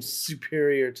am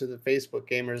superior to the Facebook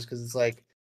gamers because it's like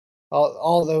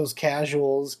all those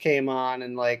casuals came on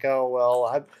and like, oh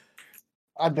well,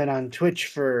 I've been on Twitch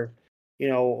for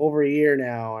over a year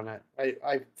now, and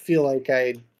I feel like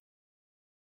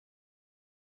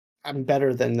I'm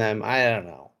better than them. I don't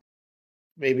know.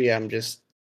 Maybe I'm just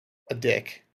a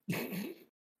dick. I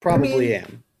Probably mean,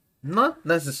 am. not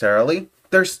necessarily.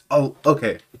 There's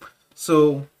okay.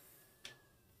 So,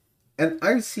 and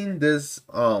I've seen this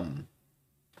on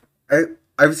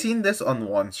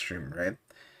one stream, right?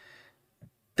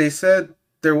 They said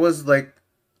there was like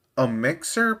a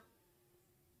mixer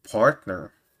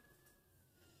partner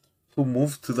who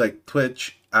moved to like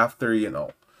Twitch after,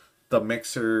 the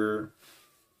mixer,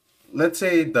 let's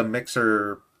say the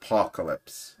mixer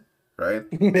apocalypse, right?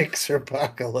 Mixer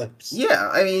apocalypse. Yeah,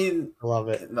 I mean, I love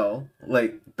it. no,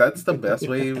 like that's the best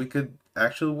way we could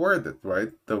actually word it,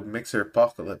 right? The mixer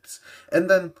apocalypse. And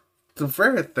then the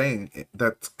very thing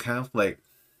that's kind of like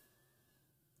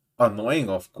annoying,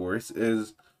 of course,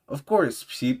 is of course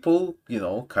people,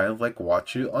 kind of like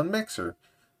watch you on Mixer.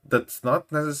 That's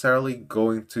not necessarily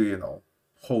going to,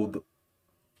 hold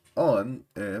on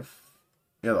if,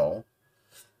 you know,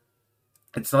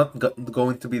 it's not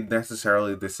going to be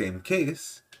necessarily the same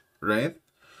case, right?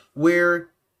 Where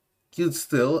you'd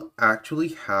still actually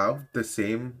have the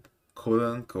same quote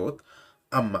unquote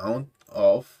amount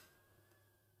of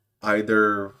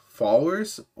either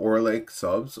followers or like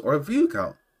subs or view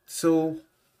count. So,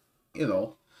 you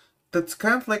know, that's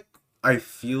kind of like, I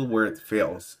feel where it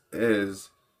fails is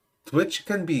Twitch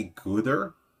can be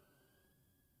gooder,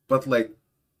 but like,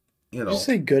 you Did you know,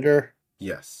 say gooder?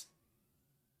 yes.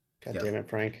 God Yes. damn it,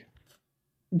 Frank.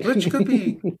 Twitch could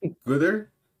be gooder,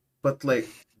 but like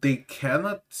they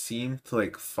cannot seem to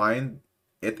like find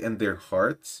it in their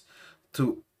hearts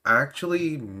to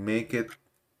actually make it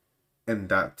in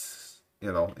that.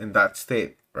 in that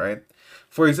state, right?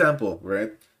 For example,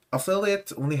 right?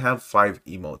 Affiliates only have 5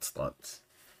 emote slots.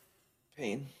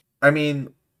 Pain. I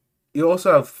mean, you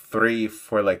also have 3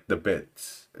 for like the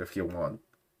bits if you want.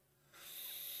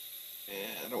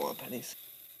 Yeah, I don't want pennies.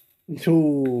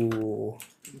 Ooh.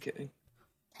 I'm kidding.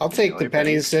 I'll Give me take all the your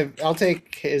pennies. I'll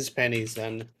take his pennies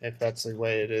then, if that's the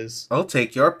way it is. I'll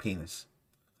take your penis.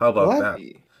 How about What? that?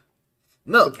 Hey,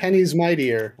 The No, penny's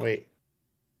mightier. Wait.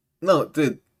 no,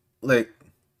 dude. Like,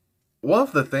 one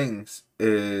of the things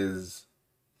is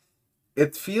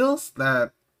it feels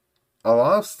that a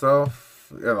lot of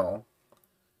stuff,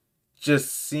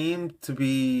 just seem to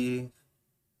be.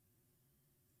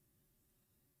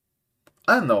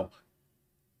 I don't know.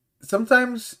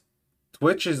 Sometimes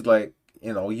Twitch is like,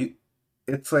 you.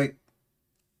 It's like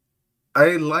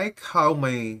I like how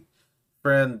my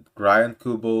friend Ryan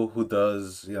Kubo, who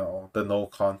does the No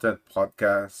Content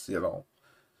podcast,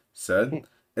 said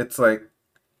it's like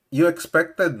you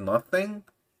expected nothing,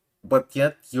 but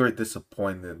yet you're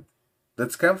disappointed.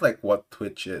 That's kind of like what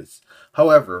Twitch is.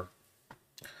 However,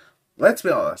 let's be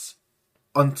honest.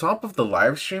 On top of the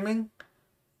live streaming,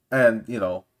 and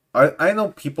I know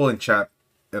people in chat.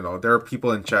 There are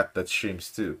people in chat that streams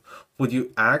too. Would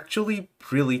you actually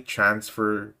really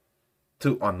transfer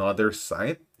to another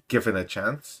site given a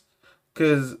chance?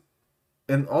 Because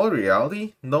in all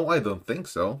reality, no, I don't think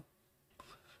so.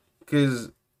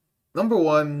 Because number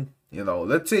one,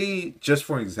 let's say just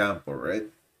for example, right?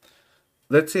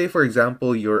 Let's say for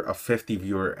example you're a 50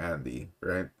 viewer Andy,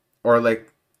 right? Or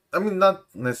like, I mean not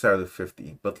necessarily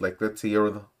 50, but like let's say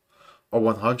you're a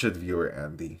 100 viewer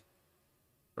Andy,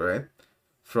 right?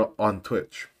 From on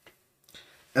Twitch,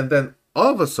 and then all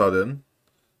of a sudden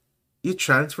you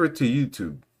transfer to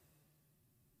YouTube,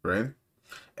 right?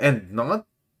 And not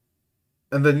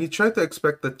and then you try to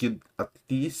expect that you'd at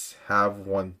least have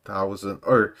 1,000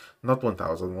 or not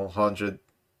 1,000, 100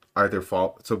 either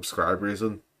subscribers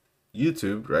on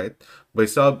YouTube, right? By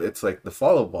sub, it's like the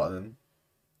follow button,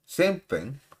 same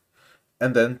thing,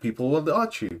 and then people will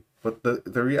watch you. But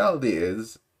the reality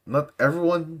is, not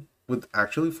everyone would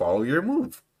actually follow your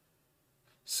move.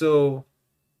 So,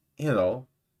 you know,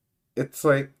 it's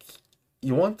like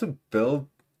you want to build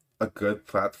a good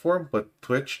platform, but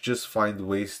Twitch just find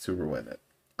ways to ruin it.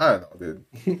 I don't know,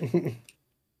 dude.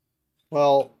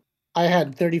 Well, I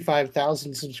had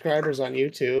 35,000 subscribers on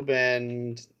YouTube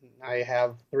and I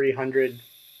have 300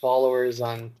 followers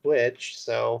on Twitch.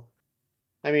 So,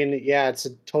 I mean, yeah, it's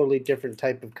a totally different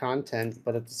type of content,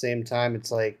 but at the same time,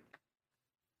 it's like,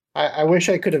 I wish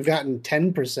I could have gotten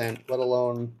 10%, let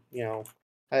alone,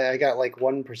 I got like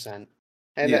 1%.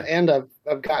 Yeah. And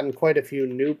I've gotten quite a few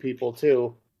new people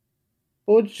too,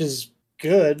 which is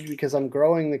good because I'm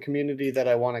growing the community that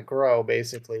I want to grow,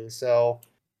 basically. So,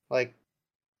 like,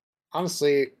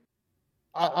 honestly,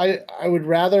 I would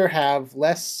rather have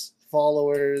less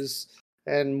followers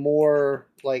and more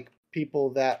like people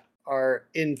that are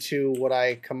into what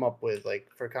I come up with, like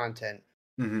for content.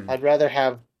 Hmm. I'd rather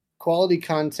have quality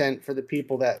content for the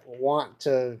people that want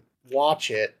to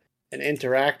watch it and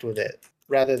interact with it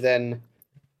rather than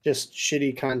just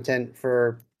shitty content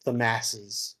for the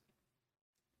masses.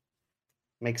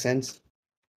 Make sense?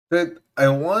 But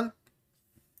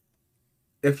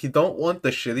if you don't want the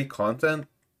shitty content,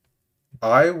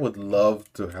 I would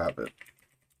love to have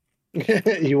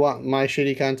it. You want my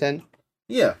shitty content?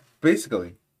 Yeah,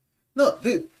 basically. No,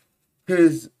 dude,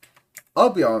 because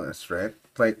I'll be honest, right?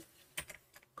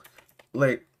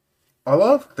 Like a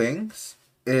lot of things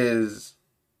is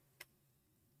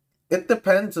it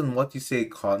depends on what you say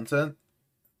content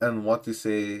and what you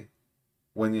say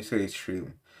when you say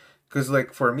stream. Because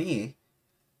like for me,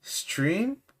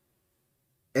 stream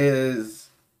is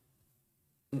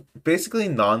basically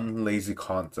non-lazy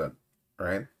content,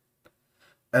 right?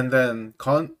 And then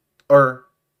or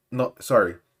no,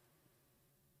 sorry,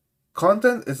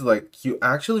 content is like you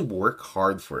actually work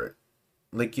hard for it.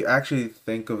 Like you actually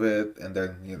think of it, and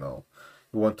then you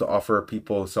want to offer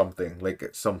people something like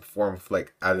some form of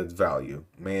like added value.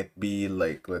 May it be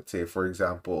like, let's say for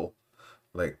example,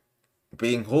 like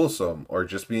being wholesome or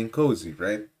just being cozy,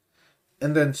 right?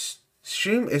 And then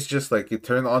stream is just like you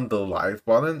turn on the live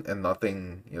button and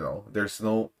nothing, there's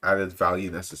no added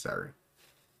value necessary.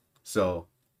 So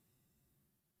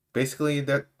basically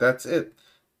that's it.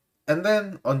 And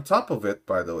then on top of it,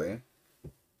 by the way,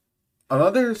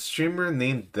 another streamer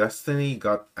named Destiny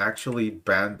got actually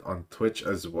banned on Twitch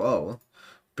as well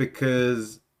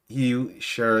because he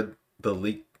shared the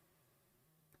leaked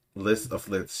list of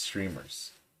lit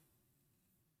streamers.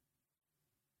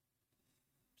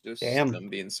 just Damn. them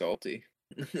being salty.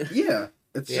 Yeah,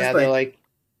 it's Yeah, just they're like like,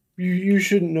 you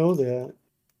shouldn't know that.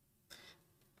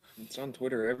 It's on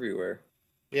Twitter everywhere.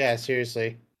 Yeah,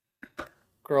 seriously.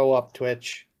 Grow up,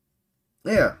 Twitch.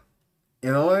 Yeah,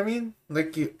 you know what I mean?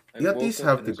 Like I you at woke least up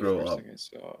have and to it's the grow first up. thing I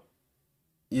saw.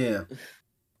 Yeah.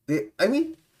 I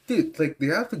mean, dude, like they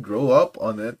have to grow up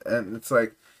on it, and it's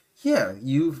like, yeah,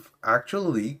 you've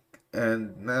actually leaked,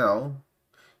 and now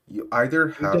you either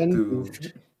You have done to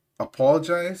goofed.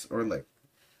 apologize or like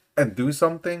and do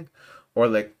something, or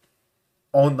like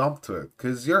own up to it,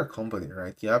 because you're a company,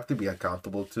 right? You have to be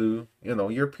accountable to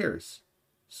your peers.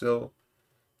 So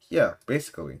yeah,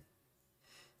 basically.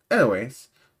 Anyways,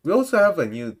 we also have a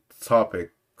new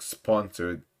topic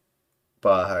sponsored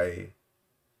by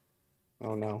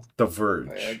Oh no. The Verge.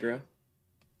 Viagra.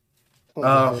 Oh,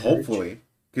 The Verge. Hopefully,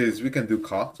 because we can do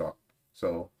cock talk.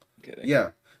 So, I'm kidding.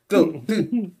 yeah.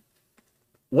 Dude,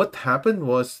 what happened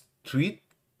was Twitch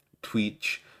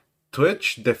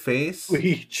defaced,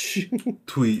 Twitch.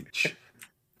 Twitch,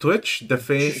 Twitch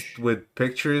defaced with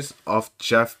pictures of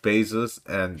Jeff Bezos,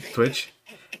 and Twitch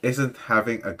isn't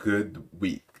having a good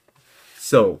week.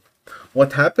 So,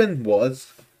 what happened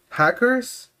was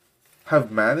hackers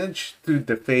have managed to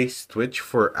deface Twitch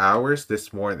for hours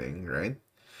this morning, right?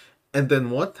 And then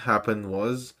what happened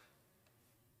was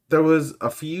there was a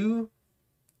few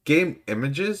game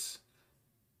images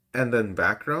and then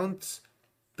backgrounds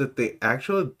that they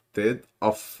actually did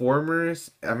of former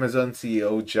Amazon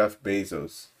CEO Jeff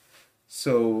Bezos.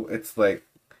 So it's like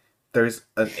there's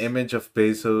an image of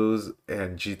Bezos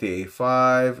in GTA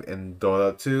 5 and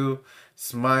Dota 2,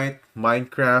 Smite,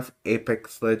 Minecraft,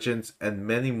 Apex Legends, and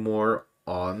many more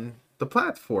on the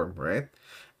platform, right?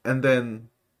 And then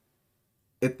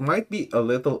it might be a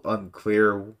little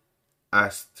unclear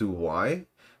as to why,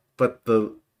 but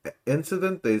the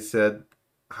incident they said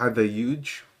had a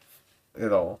huge, you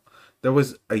know, there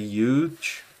was a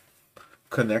huge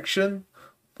connection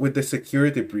with the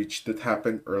security breach that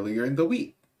happened earlier in the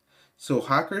week. So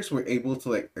hackers were able to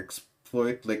like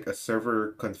exploit like a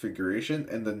server configuration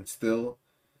and then still,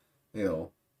 you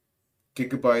know,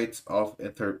 gigabytes of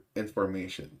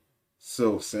information.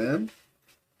 So Sam,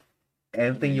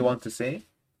 anything you Hmm. want to say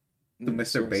to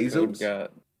Mr. Source code Bezos?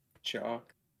 got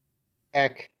chalk,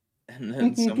 Heck. and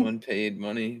then someone paid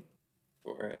money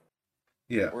for it,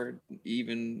 Yeah. or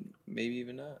even maybe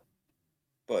even not.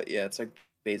 But yeah, it's like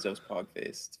Bezos Pog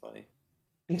face. It's funny.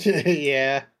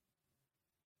 Yeah.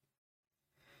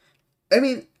 I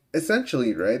mean,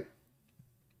 essentially, right?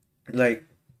 Like,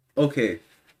 okay,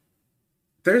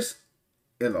 there's,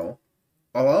 you know,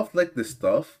 a lot of like the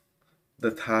stuff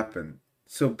that happened.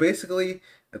 So basically,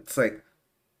 it's like,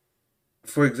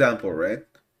 for example, right?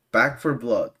 Back for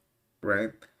Blood,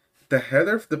 right? The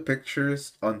header of the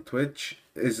pictures on Twitch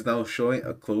is now showing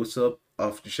a close up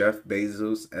of Jeff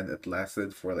Bezos, and it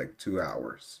lasted for like 2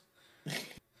 hours.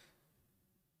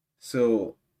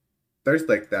 So there's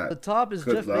like The that. top is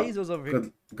Good Jeff luck. Bezos over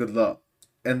here. Good luck.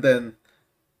 And then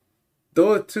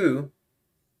Dota 2,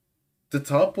 the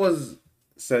top was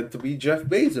said to be Jeff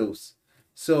Bezos.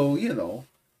 So,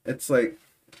 it's like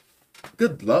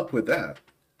good luck with that,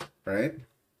 right?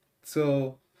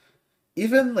 So,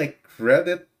 even like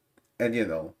Reddit, and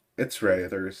it's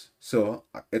Redditors, so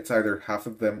it's either half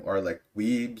of them are like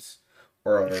weebs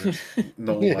or are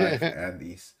no life Yeah.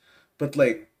 Andes. But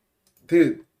like,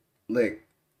 dude, like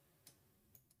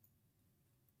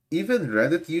even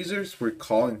Reddit users were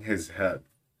calling his head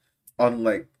on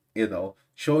like,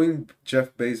 showing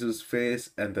Jeff Bezos'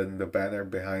 face and then the banner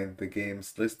behind the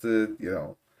games listed,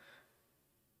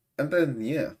 and then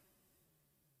yeah.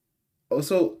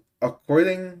 Also,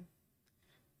 according,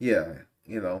 yeah,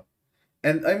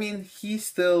 and I mean he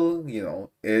still,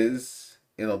 is,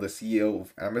 the CEO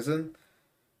of Amazon,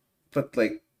 but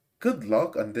like good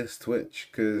luck on this Twitch,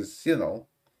 cuz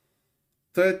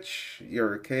Twitch,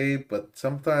 you're okay, but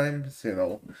sometimes,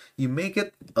 you make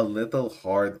it a little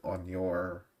hard on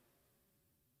your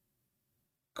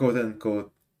quote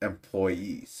unquote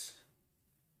employees.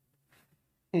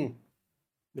 Hmm.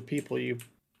 The people you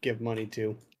give money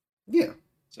to. Yeah,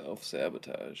 Self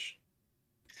sabotage.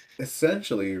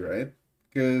 essentially, right?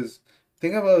 Because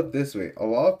think about it this way: a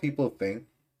lot of people think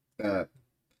that,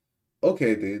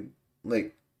 okay, dude,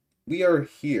 like we are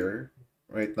here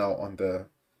right now on the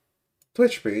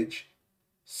Twitch page,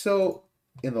 so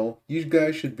you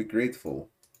guys should be grateful.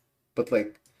 But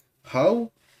like,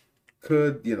 how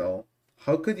could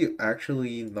how could you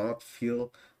actually not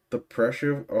feel the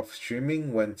pressure of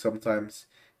streaming when sometimes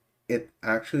it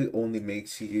actually only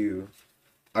makes you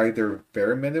either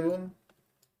bare minimum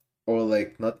or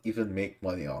like not even make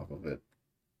money off of it?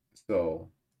 So,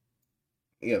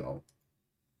 you know,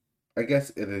 I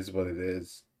guess it is what it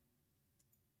is.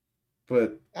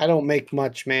 But I don't make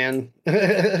much, man.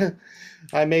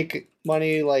 I make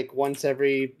money like once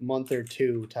every month or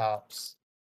two tops,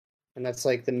 and that's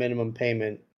like the minimum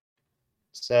payment.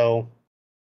 So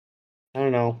I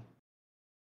don't know.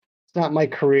 It's not my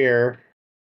career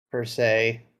per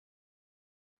se,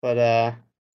 but I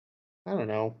don't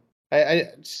know. I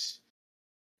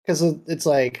because it's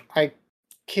like I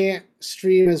can't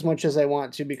stream as much as I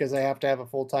want to because I have to have a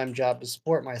full-time job to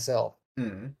support myself,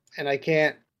 mm, and I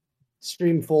can't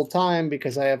stream full time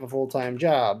because I have a full-time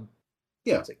job.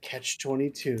 yeah, It's a catch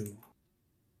 22.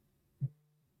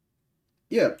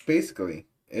 yeah, basically,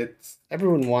 it's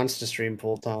Everyone wants to stream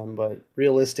full time, but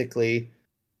realistically,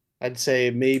 I'd say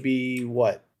maybe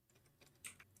what,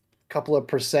 a couple of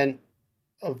percent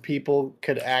of people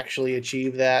could actually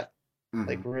achieve that,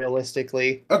 like mhm,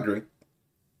 realistically. agree.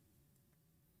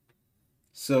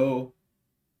 So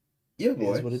yeah, It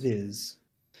is what it boys, is.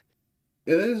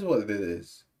 it is what it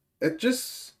is. It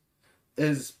just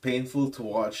is painful to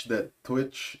watch that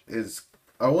Twitch is,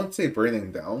 I won't say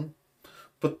burning down,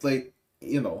 but like,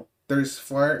 there's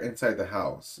fire inside the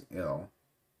house,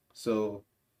 so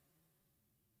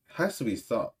has to be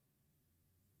stopped,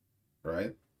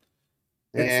 right?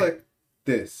 It's Yeah. like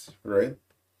this, right?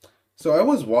 So I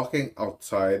was walking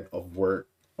outside of work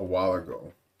a while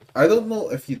ago. I don't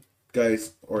know if you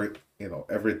guys or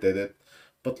ever did it,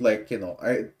 but like,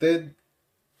 I did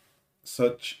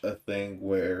such a thing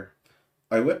where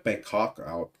I whipped my cock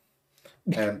out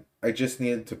and I just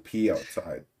needed to pee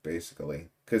outside, basically,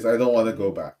 because I don't want to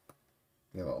go back.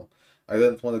 You know, I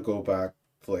didn't want to go back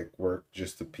to like work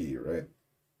just to pee, right?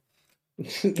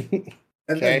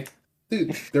 And Okay. then,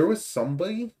 dude, there was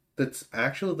somebody that's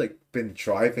actually like been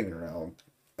driving around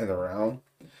and around,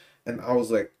 and I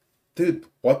was like, dude,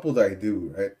 what would I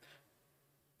do, right?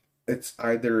 It's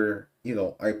either,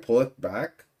 I pull it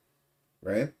back,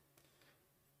 right?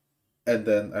 And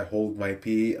then I hold my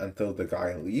pee until the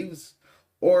guy leaves,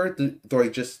 or do I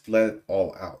just let it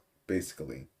all out,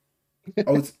 basically?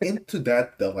 I was into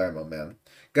that dilemma, man.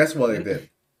 Guess what I did?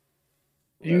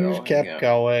 Let it You all hang kept out.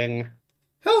 going.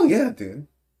 Hell yeah, dude.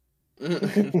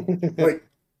 Like,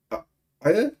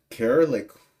 I didn't care,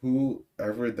 like,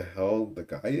 whoever the hell the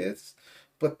guy is,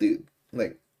 but dude,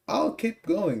 like, I'll keep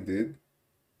going, dude.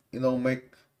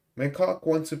 My cock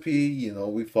wants to pee,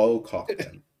 we follow cock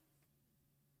then.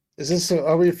 Is this,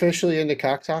 are we officially into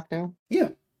cock talk now? Yeah.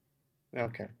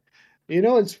 Okay. You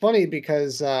know, it's funny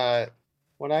because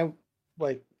when I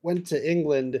like went to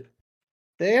England,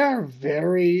 they are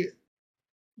very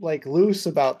like loose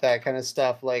about that kind of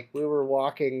stuff. Like we were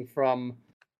walking from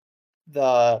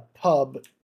the pub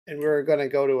and we were going to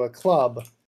go to a club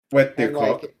With and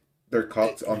like their it,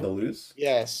 cocks on the loose?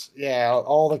 yes, yeah,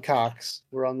 all the cocks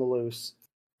were on the loose.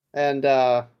 And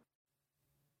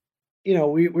you know,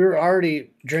 we were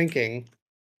already drinking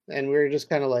and we were just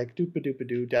kind of like doop a doop a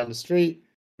doo down the street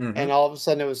and Mm-hmm. all of a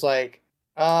sudden it was like,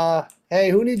 hey,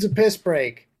 who needs a piss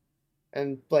break?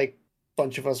 And like a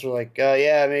bunch of us were like,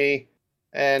 yeah, me.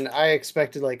 And I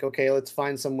expected like, okay, let's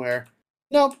find somewhere.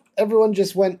 Nope, everyone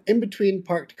just went in between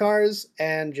parked cars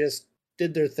and just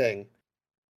did their thing.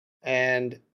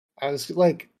 And I was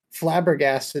like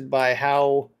flabbergasted by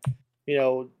how, you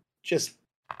know, just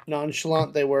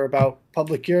nonchalant they were about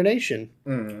public urination.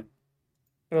 Mm-hmm. And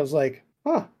I was like,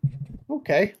 huh,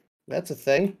 okay, that's a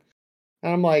thing.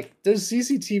 And I'm like, there's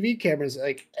CCTV cameras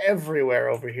like everywhere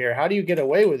over here. How do you get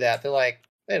away with that? They're like,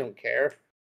 they don't care.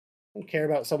 They don't care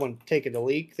about someone taking a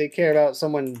leak. They care about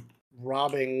someone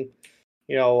robbing,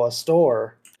 you know, a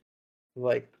store.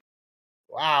 Like,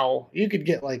 wow, you could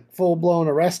get like full blown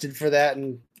arrested for that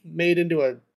and made into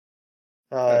a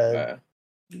Pedophile.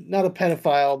 not a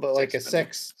pedophile, but like Sex a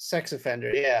offender. sex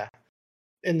offender. Yeah,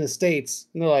 in the states,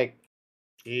 and they're like,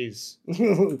 geez,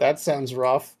 that sounds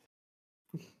rough.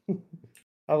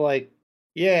 I'm like,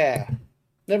 yeah,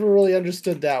 never really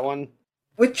understood that one.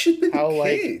 Which should be the How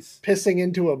like case. pissing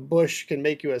into a bush can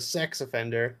make you a sex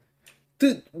offender.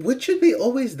 Dude, which should be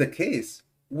always the case.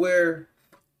 Where,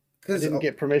 I because, didn't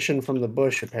get permission from the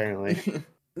bush apparently.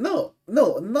 no,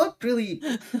 no, not really,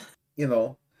 you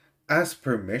know, ask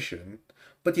permission,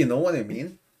 but you know what I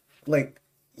mean? Like,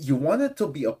 you want it to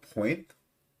be a point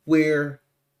where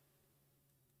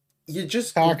you're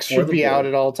just Cox should be out comfortable.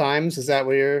 at all times. Is that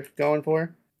what you're going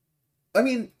for? I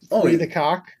mean, Free the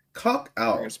cock. cock Bring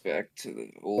out, us back to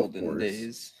the of olden course.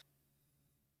 days.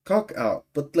 Cock out,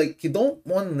 but like you don't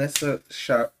want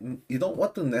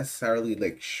to necessarily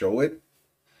like show it.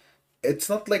 It's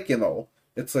not like,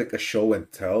 it's like a show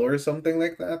and tell or something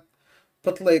like that.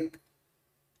 But like,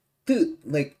 dude,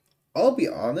 like, I'll be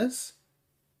honest,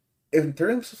 in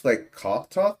terms of like cock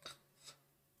talk,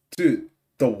 dude,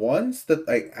 the ones that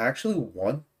I actually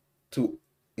want to,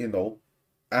 you know,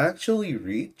 actually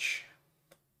reach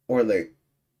or like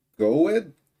go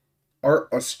with are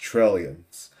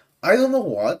Australians. I don't know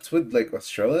what's with like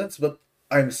Australians, but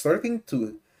I'm starting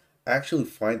to actually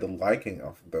find a liking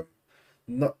of them.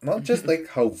 Not just like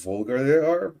how vulgar they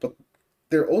are, but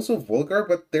they're also vulgar,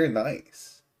 but they're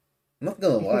nice. Not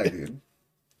gonna lie, dude.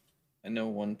 I know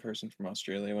one person from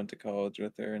Australia. I went to college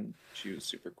with her, and she was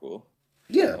super cool.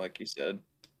 Kind Yeah, of like you said,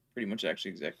 pretty much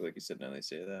actually exactly like you said. Now they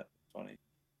say that. Funny,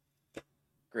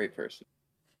 great person.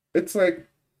 it's like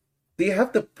they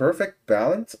have the perfect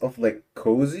balance of like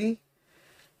cozy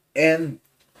and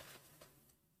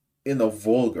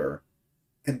vulgar,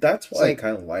 and that's It's what I like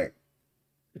kind of like.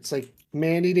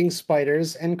 man-eating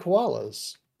spiders and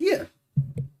koalas. Yeah,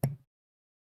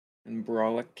 And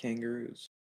brolic kangaroos.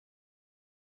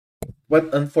 but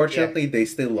Yeah, unfortunately, they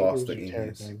still lost kangaroos to are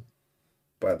emus. terrifying.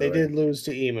 By the They way, did lose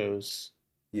to emus.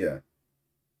 yeah,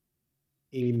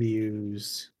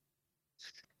 Emus.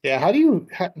 Yeah, how do you?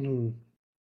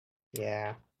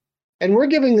 Yeah, and we're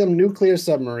giving them nuclear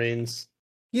submarines.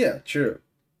 yeah, true.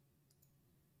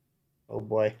 Oh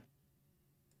boy.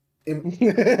 In,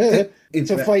 To in,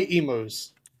 fight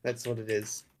emus. That's what it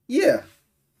is. yeah,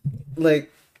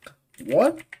 like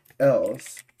what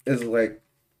else is like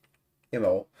you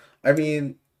know? I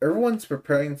mean, everyone's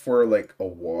preparing for like a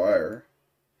war,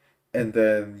 and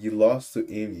then you lost to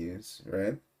emus,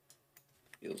 right?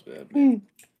 Feels bad, man. Hmm.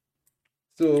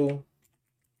 So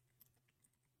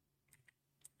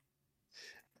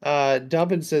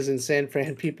Dubbin says in San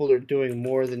Fran, people are doing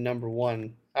more than number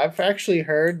one. I've actually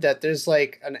heard that there's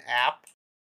like an app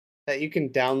that you can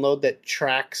download that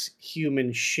tracks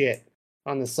human shit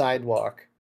on the sidewalk.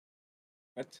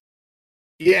 What?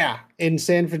 Yeah, in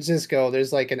San Francisco,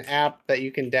 there's like an app that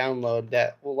you can download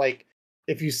that will like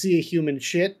if you see a human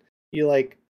shit, you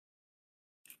like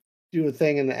do a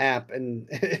thing in the app and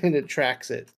and it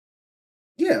tracks it.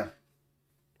 yeah,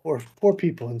 Poor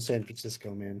people in San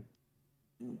Francisco, man.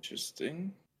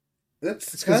 Interesting.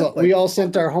 that's It's because kind of we like all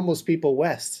sent our homeless people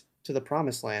west to the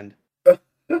promised land.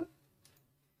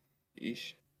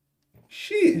 Yeesh.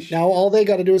 sheesh. Now all they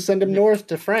got to do is send them north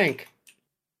to Frank.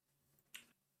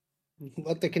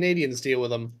 Let the Canadians deal with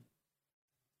them.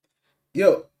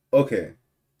 Yo, okay.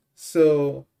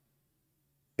 So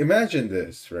imagine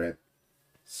this, right?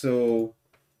 So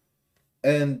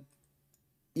and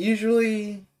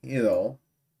usually,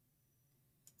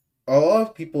 a lot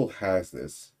of people has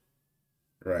this,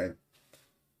 right?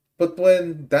 But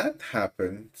when that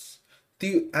happens, do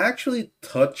you actually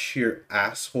touch your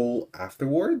asshole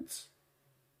afterwards?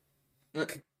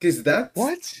 Cause that's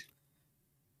What?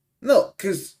 no,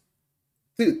 cause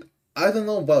dude, I don't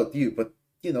know about you, but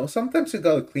sometimes you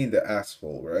gotta clean the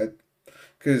asshole, right?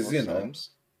 Cause Most times.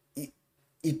 you,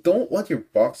 you don't want your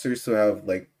boxers to have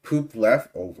like poop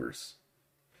leftovers.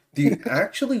 Do you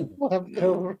actually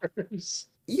No. Leftovers.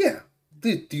 yeah,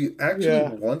 dude, do you actually Yeah.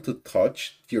 want to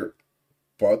touch your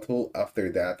butthole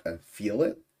after that and feel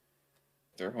it?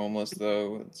 They're homeless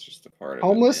though. It's just a part of it,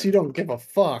 Homeless? You man. don't give a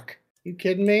fuck. You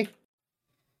kidding me?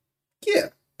 Yeah,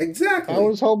 If I exactly.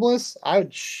 was homeless, I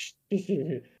would.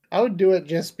 I would do it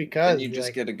just Then because. you Be just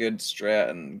like, get a good strat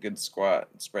and good squat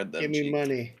and spread give them me cheeks.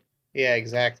 money. Yeah,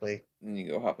 exactly. And you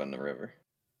go hop in the river.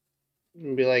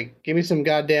 And be like, give me some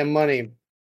goddamn money.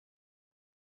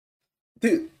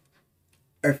 Dude,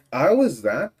 if I was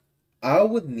that, I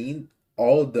would need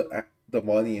all the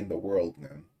money in the world,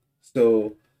 man.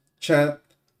 So, chat,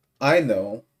 I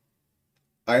know,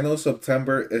 I know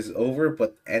September is over,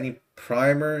 but any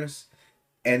primers,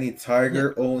 any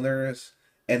Tiger owners,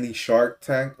 any Shark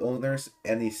Tank owners,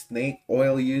 any Snake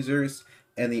Oil users,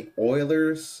 any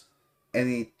Oilers,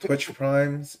 any Twitch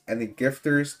Primes, any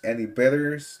gifters, any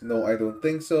bidders? No, I don't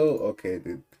think so. Okay,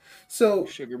 dude. So,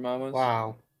 Sugar mamas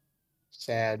Wow.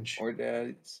 Sag. or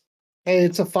dads. Hey,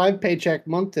 it's a 5 paycheck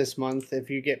month this month if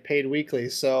you get paid weekly,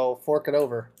 so fork it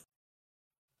over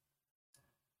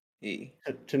E.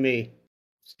 to me.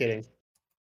 Just kidding.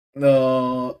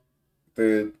 no,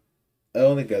 dude, I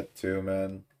only got two,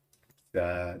 man.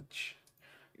 Dodge.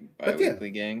 But yeah,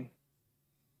 Bi-weekly gang.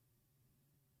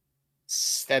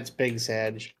 That's big,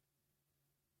 Sag.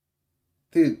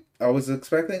 dude, I was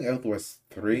expecting it was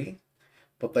three,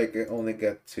 but like I only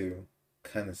got two.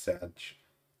 Kind of sad.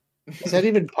 Is that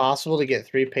even possible to get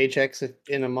 3 paychecks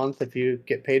in a month if you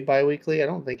get paid bi-weekly? I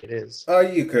don't think it is. Oh,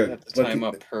 you You could, have to but time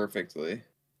up perfectly.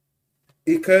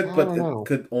 it I could, but don't it know.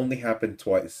 could only happen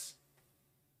twice.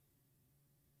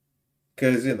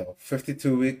 Because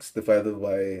 52 weeks divided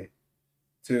by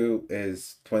two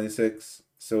is 26.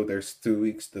 So there's 2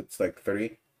 weeks that's like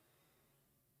three.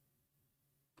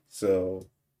 So,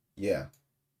 yeah.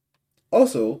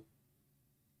 Also,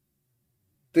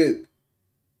 did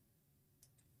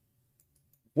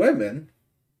women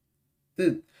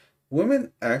did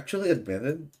women actually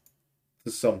admitted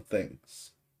to some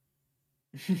things?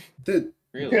 Did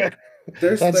Really?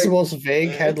 there's That's the like most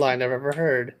vague headline I've ever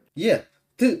heard. yeah,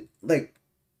 did like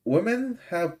women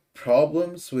have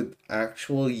problems with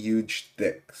actual huge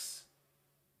dicks.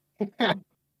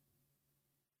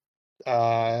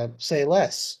 Say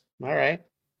less. All right.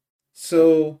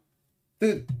 So,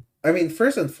 dude, I mean,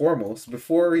 first and foremost,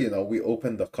 before we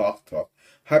open the cock talk,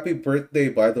 happy birthday,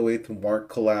 by the way, to Mark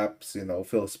Collapse.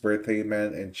 Phil's birthday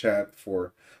man in chat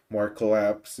for Mark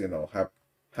Collapse.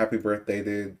 Happy birthday,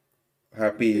 dude.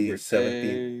 Happy Happy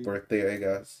 17th birthday. birthday, I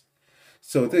guess.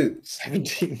 So, dude,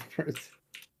 17th birthday.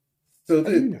 so, How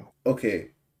do you dude, know?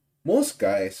 okay, most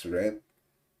guys, right?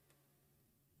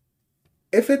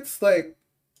 If it's like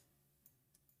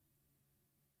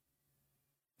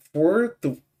 4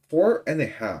 to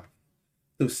 4.5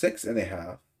 to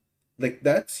 6.5, like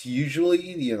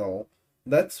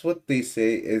that's what they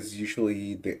say is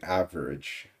usually the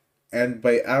average. And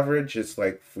by average it's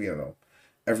like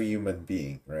every human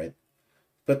being, right?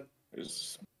 But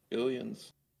There's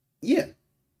billions. yeah,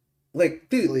 like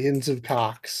dude, Billions of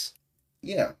cocks.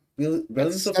 yeah,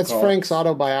 billions of That's Frank's cocks.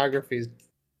 autobiography.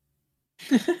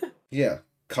 Yeah,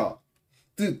 cock.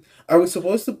 Dude, I was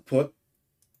supposed to put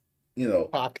you know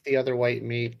Cock the other white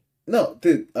meat. no,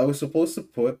 dude, I was supposed to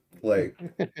put like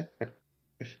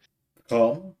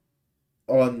cum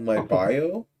on my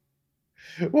bio.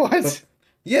 But What?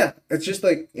 yeah, it's just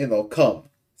like cum,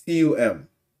 cum.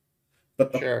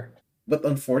 But Sure. but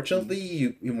unfortunately,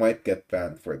 you might get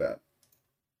banned for that.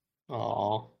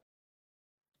 Aw.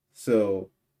 So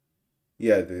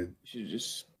yeah, dude. You should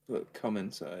just put come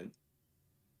inside.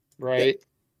 Yeah, Right.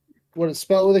 What it's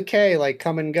spelled with a K, like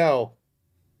come and go.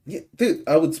 yeah, dude.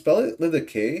 I would spell it with a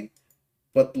K,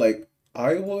 but like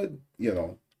I would,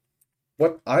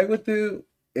 what I would do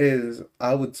is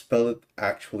I would spell it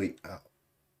actually out,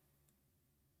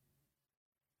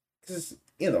 because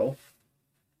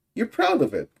you're proud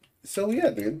of it. So yeah,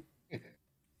 dude.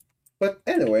 But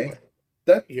anyway,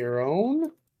 that Your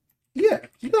own? yeah,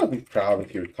 you gotta be proud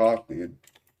of your cock, dude.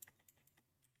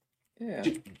 Yeah.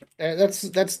 That's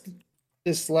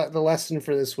the lesson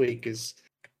for this week is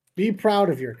be proud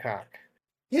of your cock.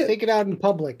 Yeah, Take it out in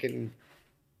public and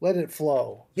let it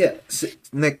flow. yeah.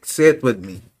 Nick, say it with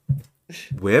me.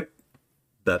 Whip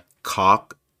that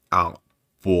cock out,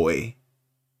 boy.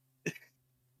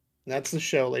 That's the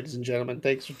show, ladies and gentlemen.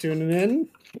 Thanks for tuning in.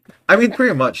 I mean,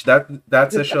 pretty much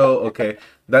that's a show. Okay,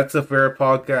 that's a fair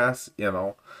podcast,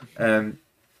 and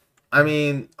I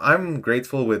mean, I'm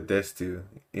grateful with this too,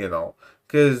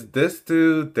 because this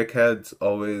two dickheads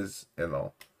always,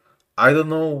 I don't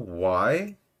know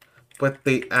why, but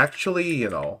they actually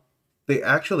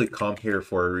come here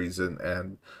for a reason,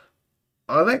 and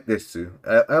I like this too.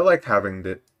 I like having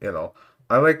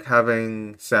I like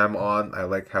having Sam on. I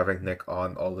like having Nick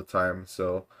on all the time.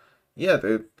 So, yeah,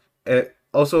 dude.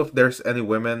 Also, if there's any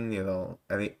women,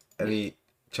 any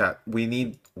chat, we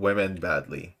need women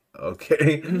badly.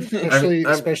 Okay. I'm.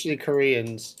 Especially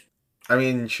Koreans. I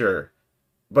mean, sure,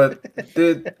 but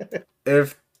dude,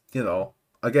 if you know,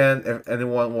 again, if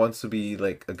anyone wants to be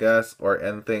like a guest or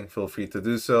anything, feel free to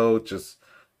do so. Just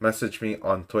message me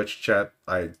on Twitch chat,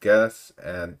 I guess,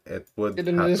 and it would Get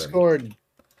in the happen. Discord.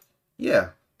 Yeah,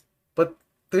 but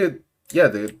dude, yeah,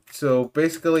 dude. So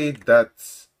basically,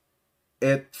 that's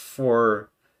it for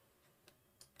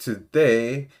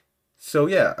today. So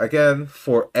yeah, again,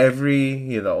 for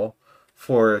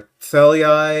for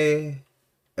Celiai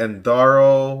and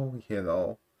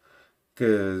Daro,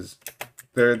 because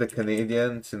they're the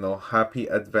Canadians, happy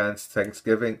advanced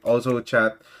Thanksgiving. Also,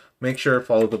 chat, make sure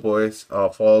follow the boys,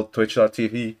 follow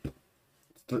twitch.tv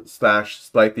slash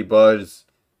SlightlyBuzzed,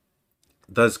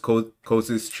 does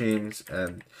cozy streams,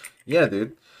 and yeah,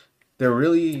 dude, they're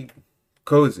really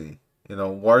cozy.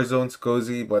 Warzone's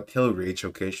cozy, but he'll rage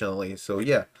occasionally, so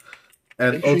yeah.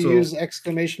 And Make sure you also, use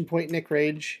exclamation point Nick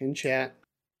Rage in chat.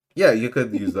 yeah, you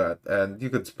could use that, and you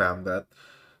could spam that.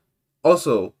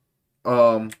 Also,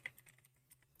 um,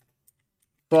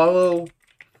 follow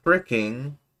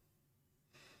freaking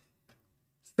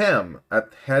Sam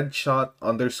at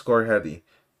headshot_heady.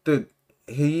 Dude,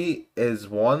 he is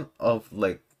one of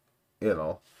you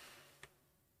know,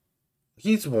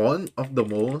 he's one of the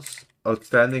most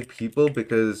outstanding people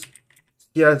because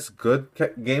he has good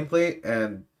gameplay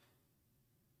and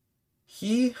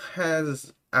he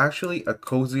has actually a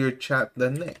cozier chat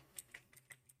than Nick.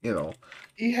 You know,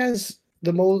 He has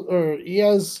the most, or he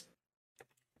has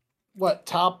what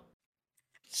top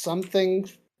something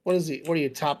What is he? What are you,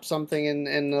 top something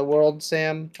in the world,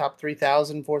 Sam? Top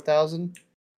 3,000, 4,000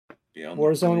 Beyond the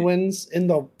Warzone point. wins in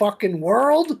the fucking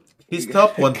world? He's We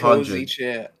top got Cozy 100.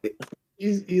 chat.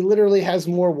 He literally has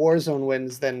more Warzone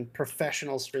wins than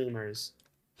professional streamers.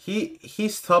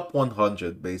 He's top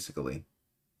 100 basically.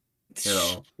 You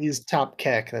know, He's top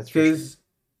keck, that's for sure. because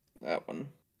That one.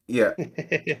 yeah,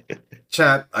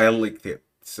 chat I licked it,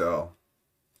 so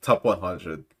top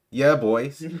 100. Yeah,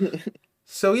 boys.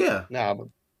 So yeah, Nah, but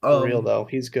for real um, though,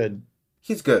 he's good.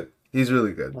 he's good. He's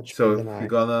really good. Much So better than if I. you're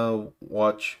gonna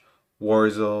watch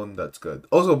Warzone, that's good.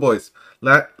 Also, boys,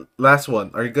 last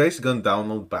one. Are you guys gonna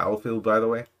download Battlefield? By the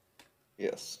way,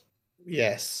 Yes.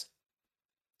 Yes.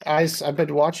 I've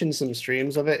been watching some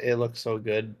streams of it. It looks so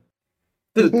good.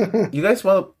 dude, you guys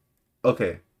want to?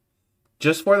 Okay,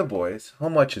 just for the boys, how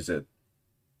much is it?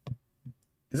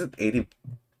 Is it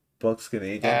 $80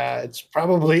 Canadian? It's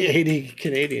probably 80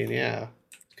 Canadian, yeah.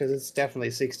 Because it's definitely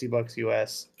 $60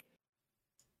 US.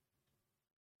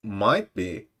 Might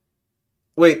be.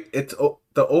 Wait,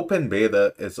 the open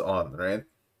beta is on, right?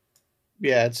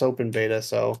 Yeah, it's open beta,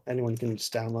 so anyone can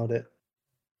just download it.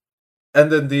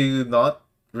 And then do you not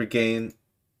regain?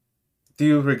 Do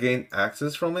you regain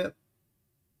access from it?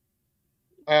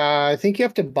 I think you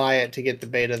have to buy it to get the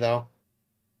beta, though.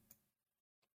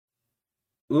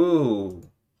 Ooh.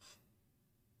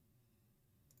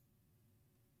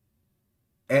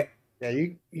 Eh, Yeah,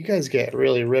 you guys get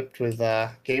really ripped with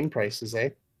game prices, eh?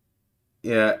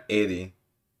 yeah, 80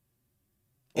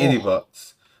 Oh.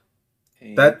 bucks.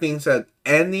 Hey. That being said,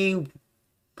 any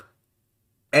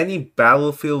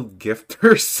Battlefield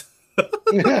gifters,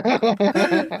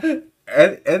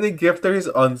 any gifters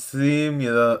on Steam,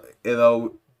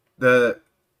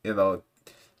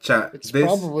 chat. It's This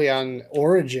probably on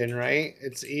Origin, right?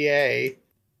 It's EA.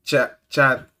 chat.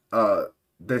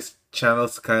 This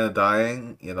channel's kind of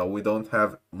dying. We don't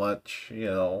have much.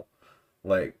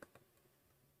 Like,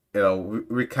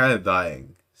 we're kind of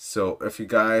dying. So if you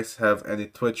guys have any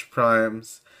Twitch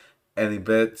Primes, any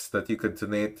bits that you could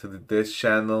donate to this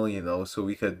channel, so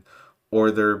we could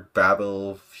order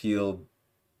Battlefield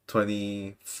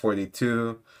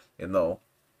 2042,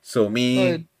 so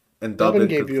me and Dubbin Dubbin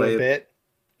gave could you play a it,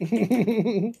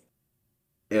 bit.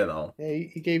 Yeah,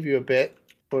 he gave you a bit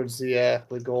towards the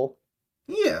goal.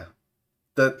 Yeah,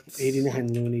 that's 89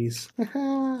 loonies.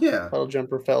 Yeah. Puddle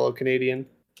jumper fellow Canadian.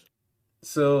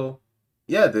 So,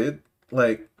 yeah, dude.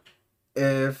 Like,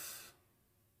 if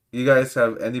you guys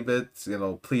have any bits,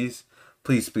 please,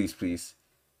 please, please, please.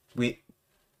 We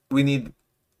need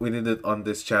it on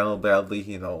this channel badly.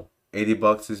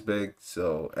 $80 is big.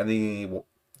 So any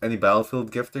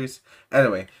Battlefield gifters.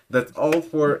 Anyway, that's all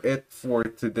for it for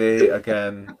today.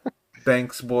 Again,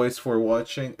 thanks, boys, for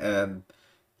watching, and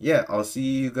yeah, I'll see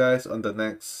you guys on the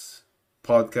next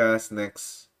podcast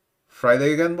next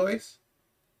Friday again, boys.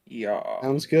 Yeah.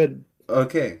 Sounds good.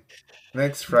 Okay,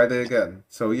 next Friday again.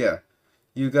 So yeah,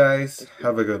 you guys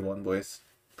have a good one, boys.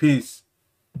 Peace.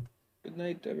 Good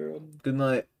night, everyone. Good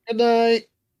night. Good night.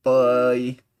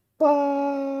 Bye.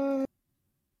 Bye.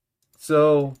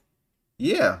 So,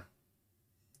 yeah,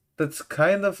 that's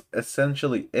kind of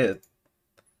essentially it.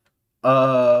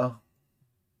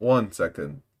 1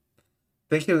 second.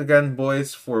 Thank you again,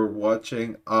 boys, for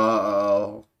watching.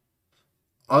 Honestly,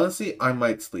 I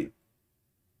might sleep.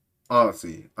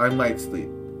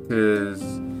 Because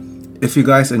if you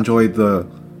guys enjoyed the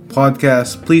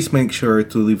podcast, please make sure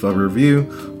to leave a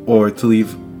review or to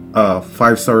leave a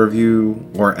 5-star review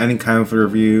or any kind of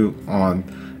review on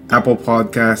Apple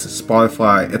Podcasts,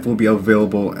 Spotify. It will be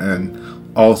available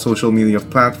in all social media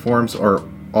platforms or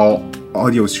all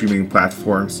audio streaming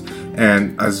platforms.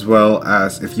 And as well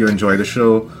as if you enjoy the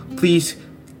show, please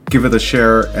give it a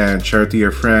share and share it to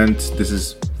your friends. This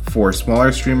is for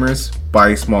smaller streamers,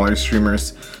 by smaller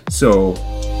streamers. So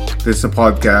this is a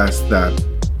podcast that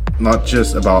not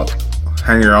just about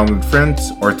hanging around with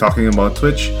friends or talking about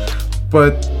Twitch,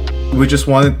 but we just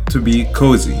want it to be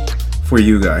cozy for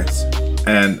you guys.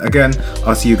 And again,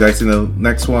 I'll see you guys in the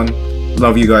next one.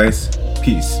 Love you guys.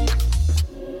 Peace.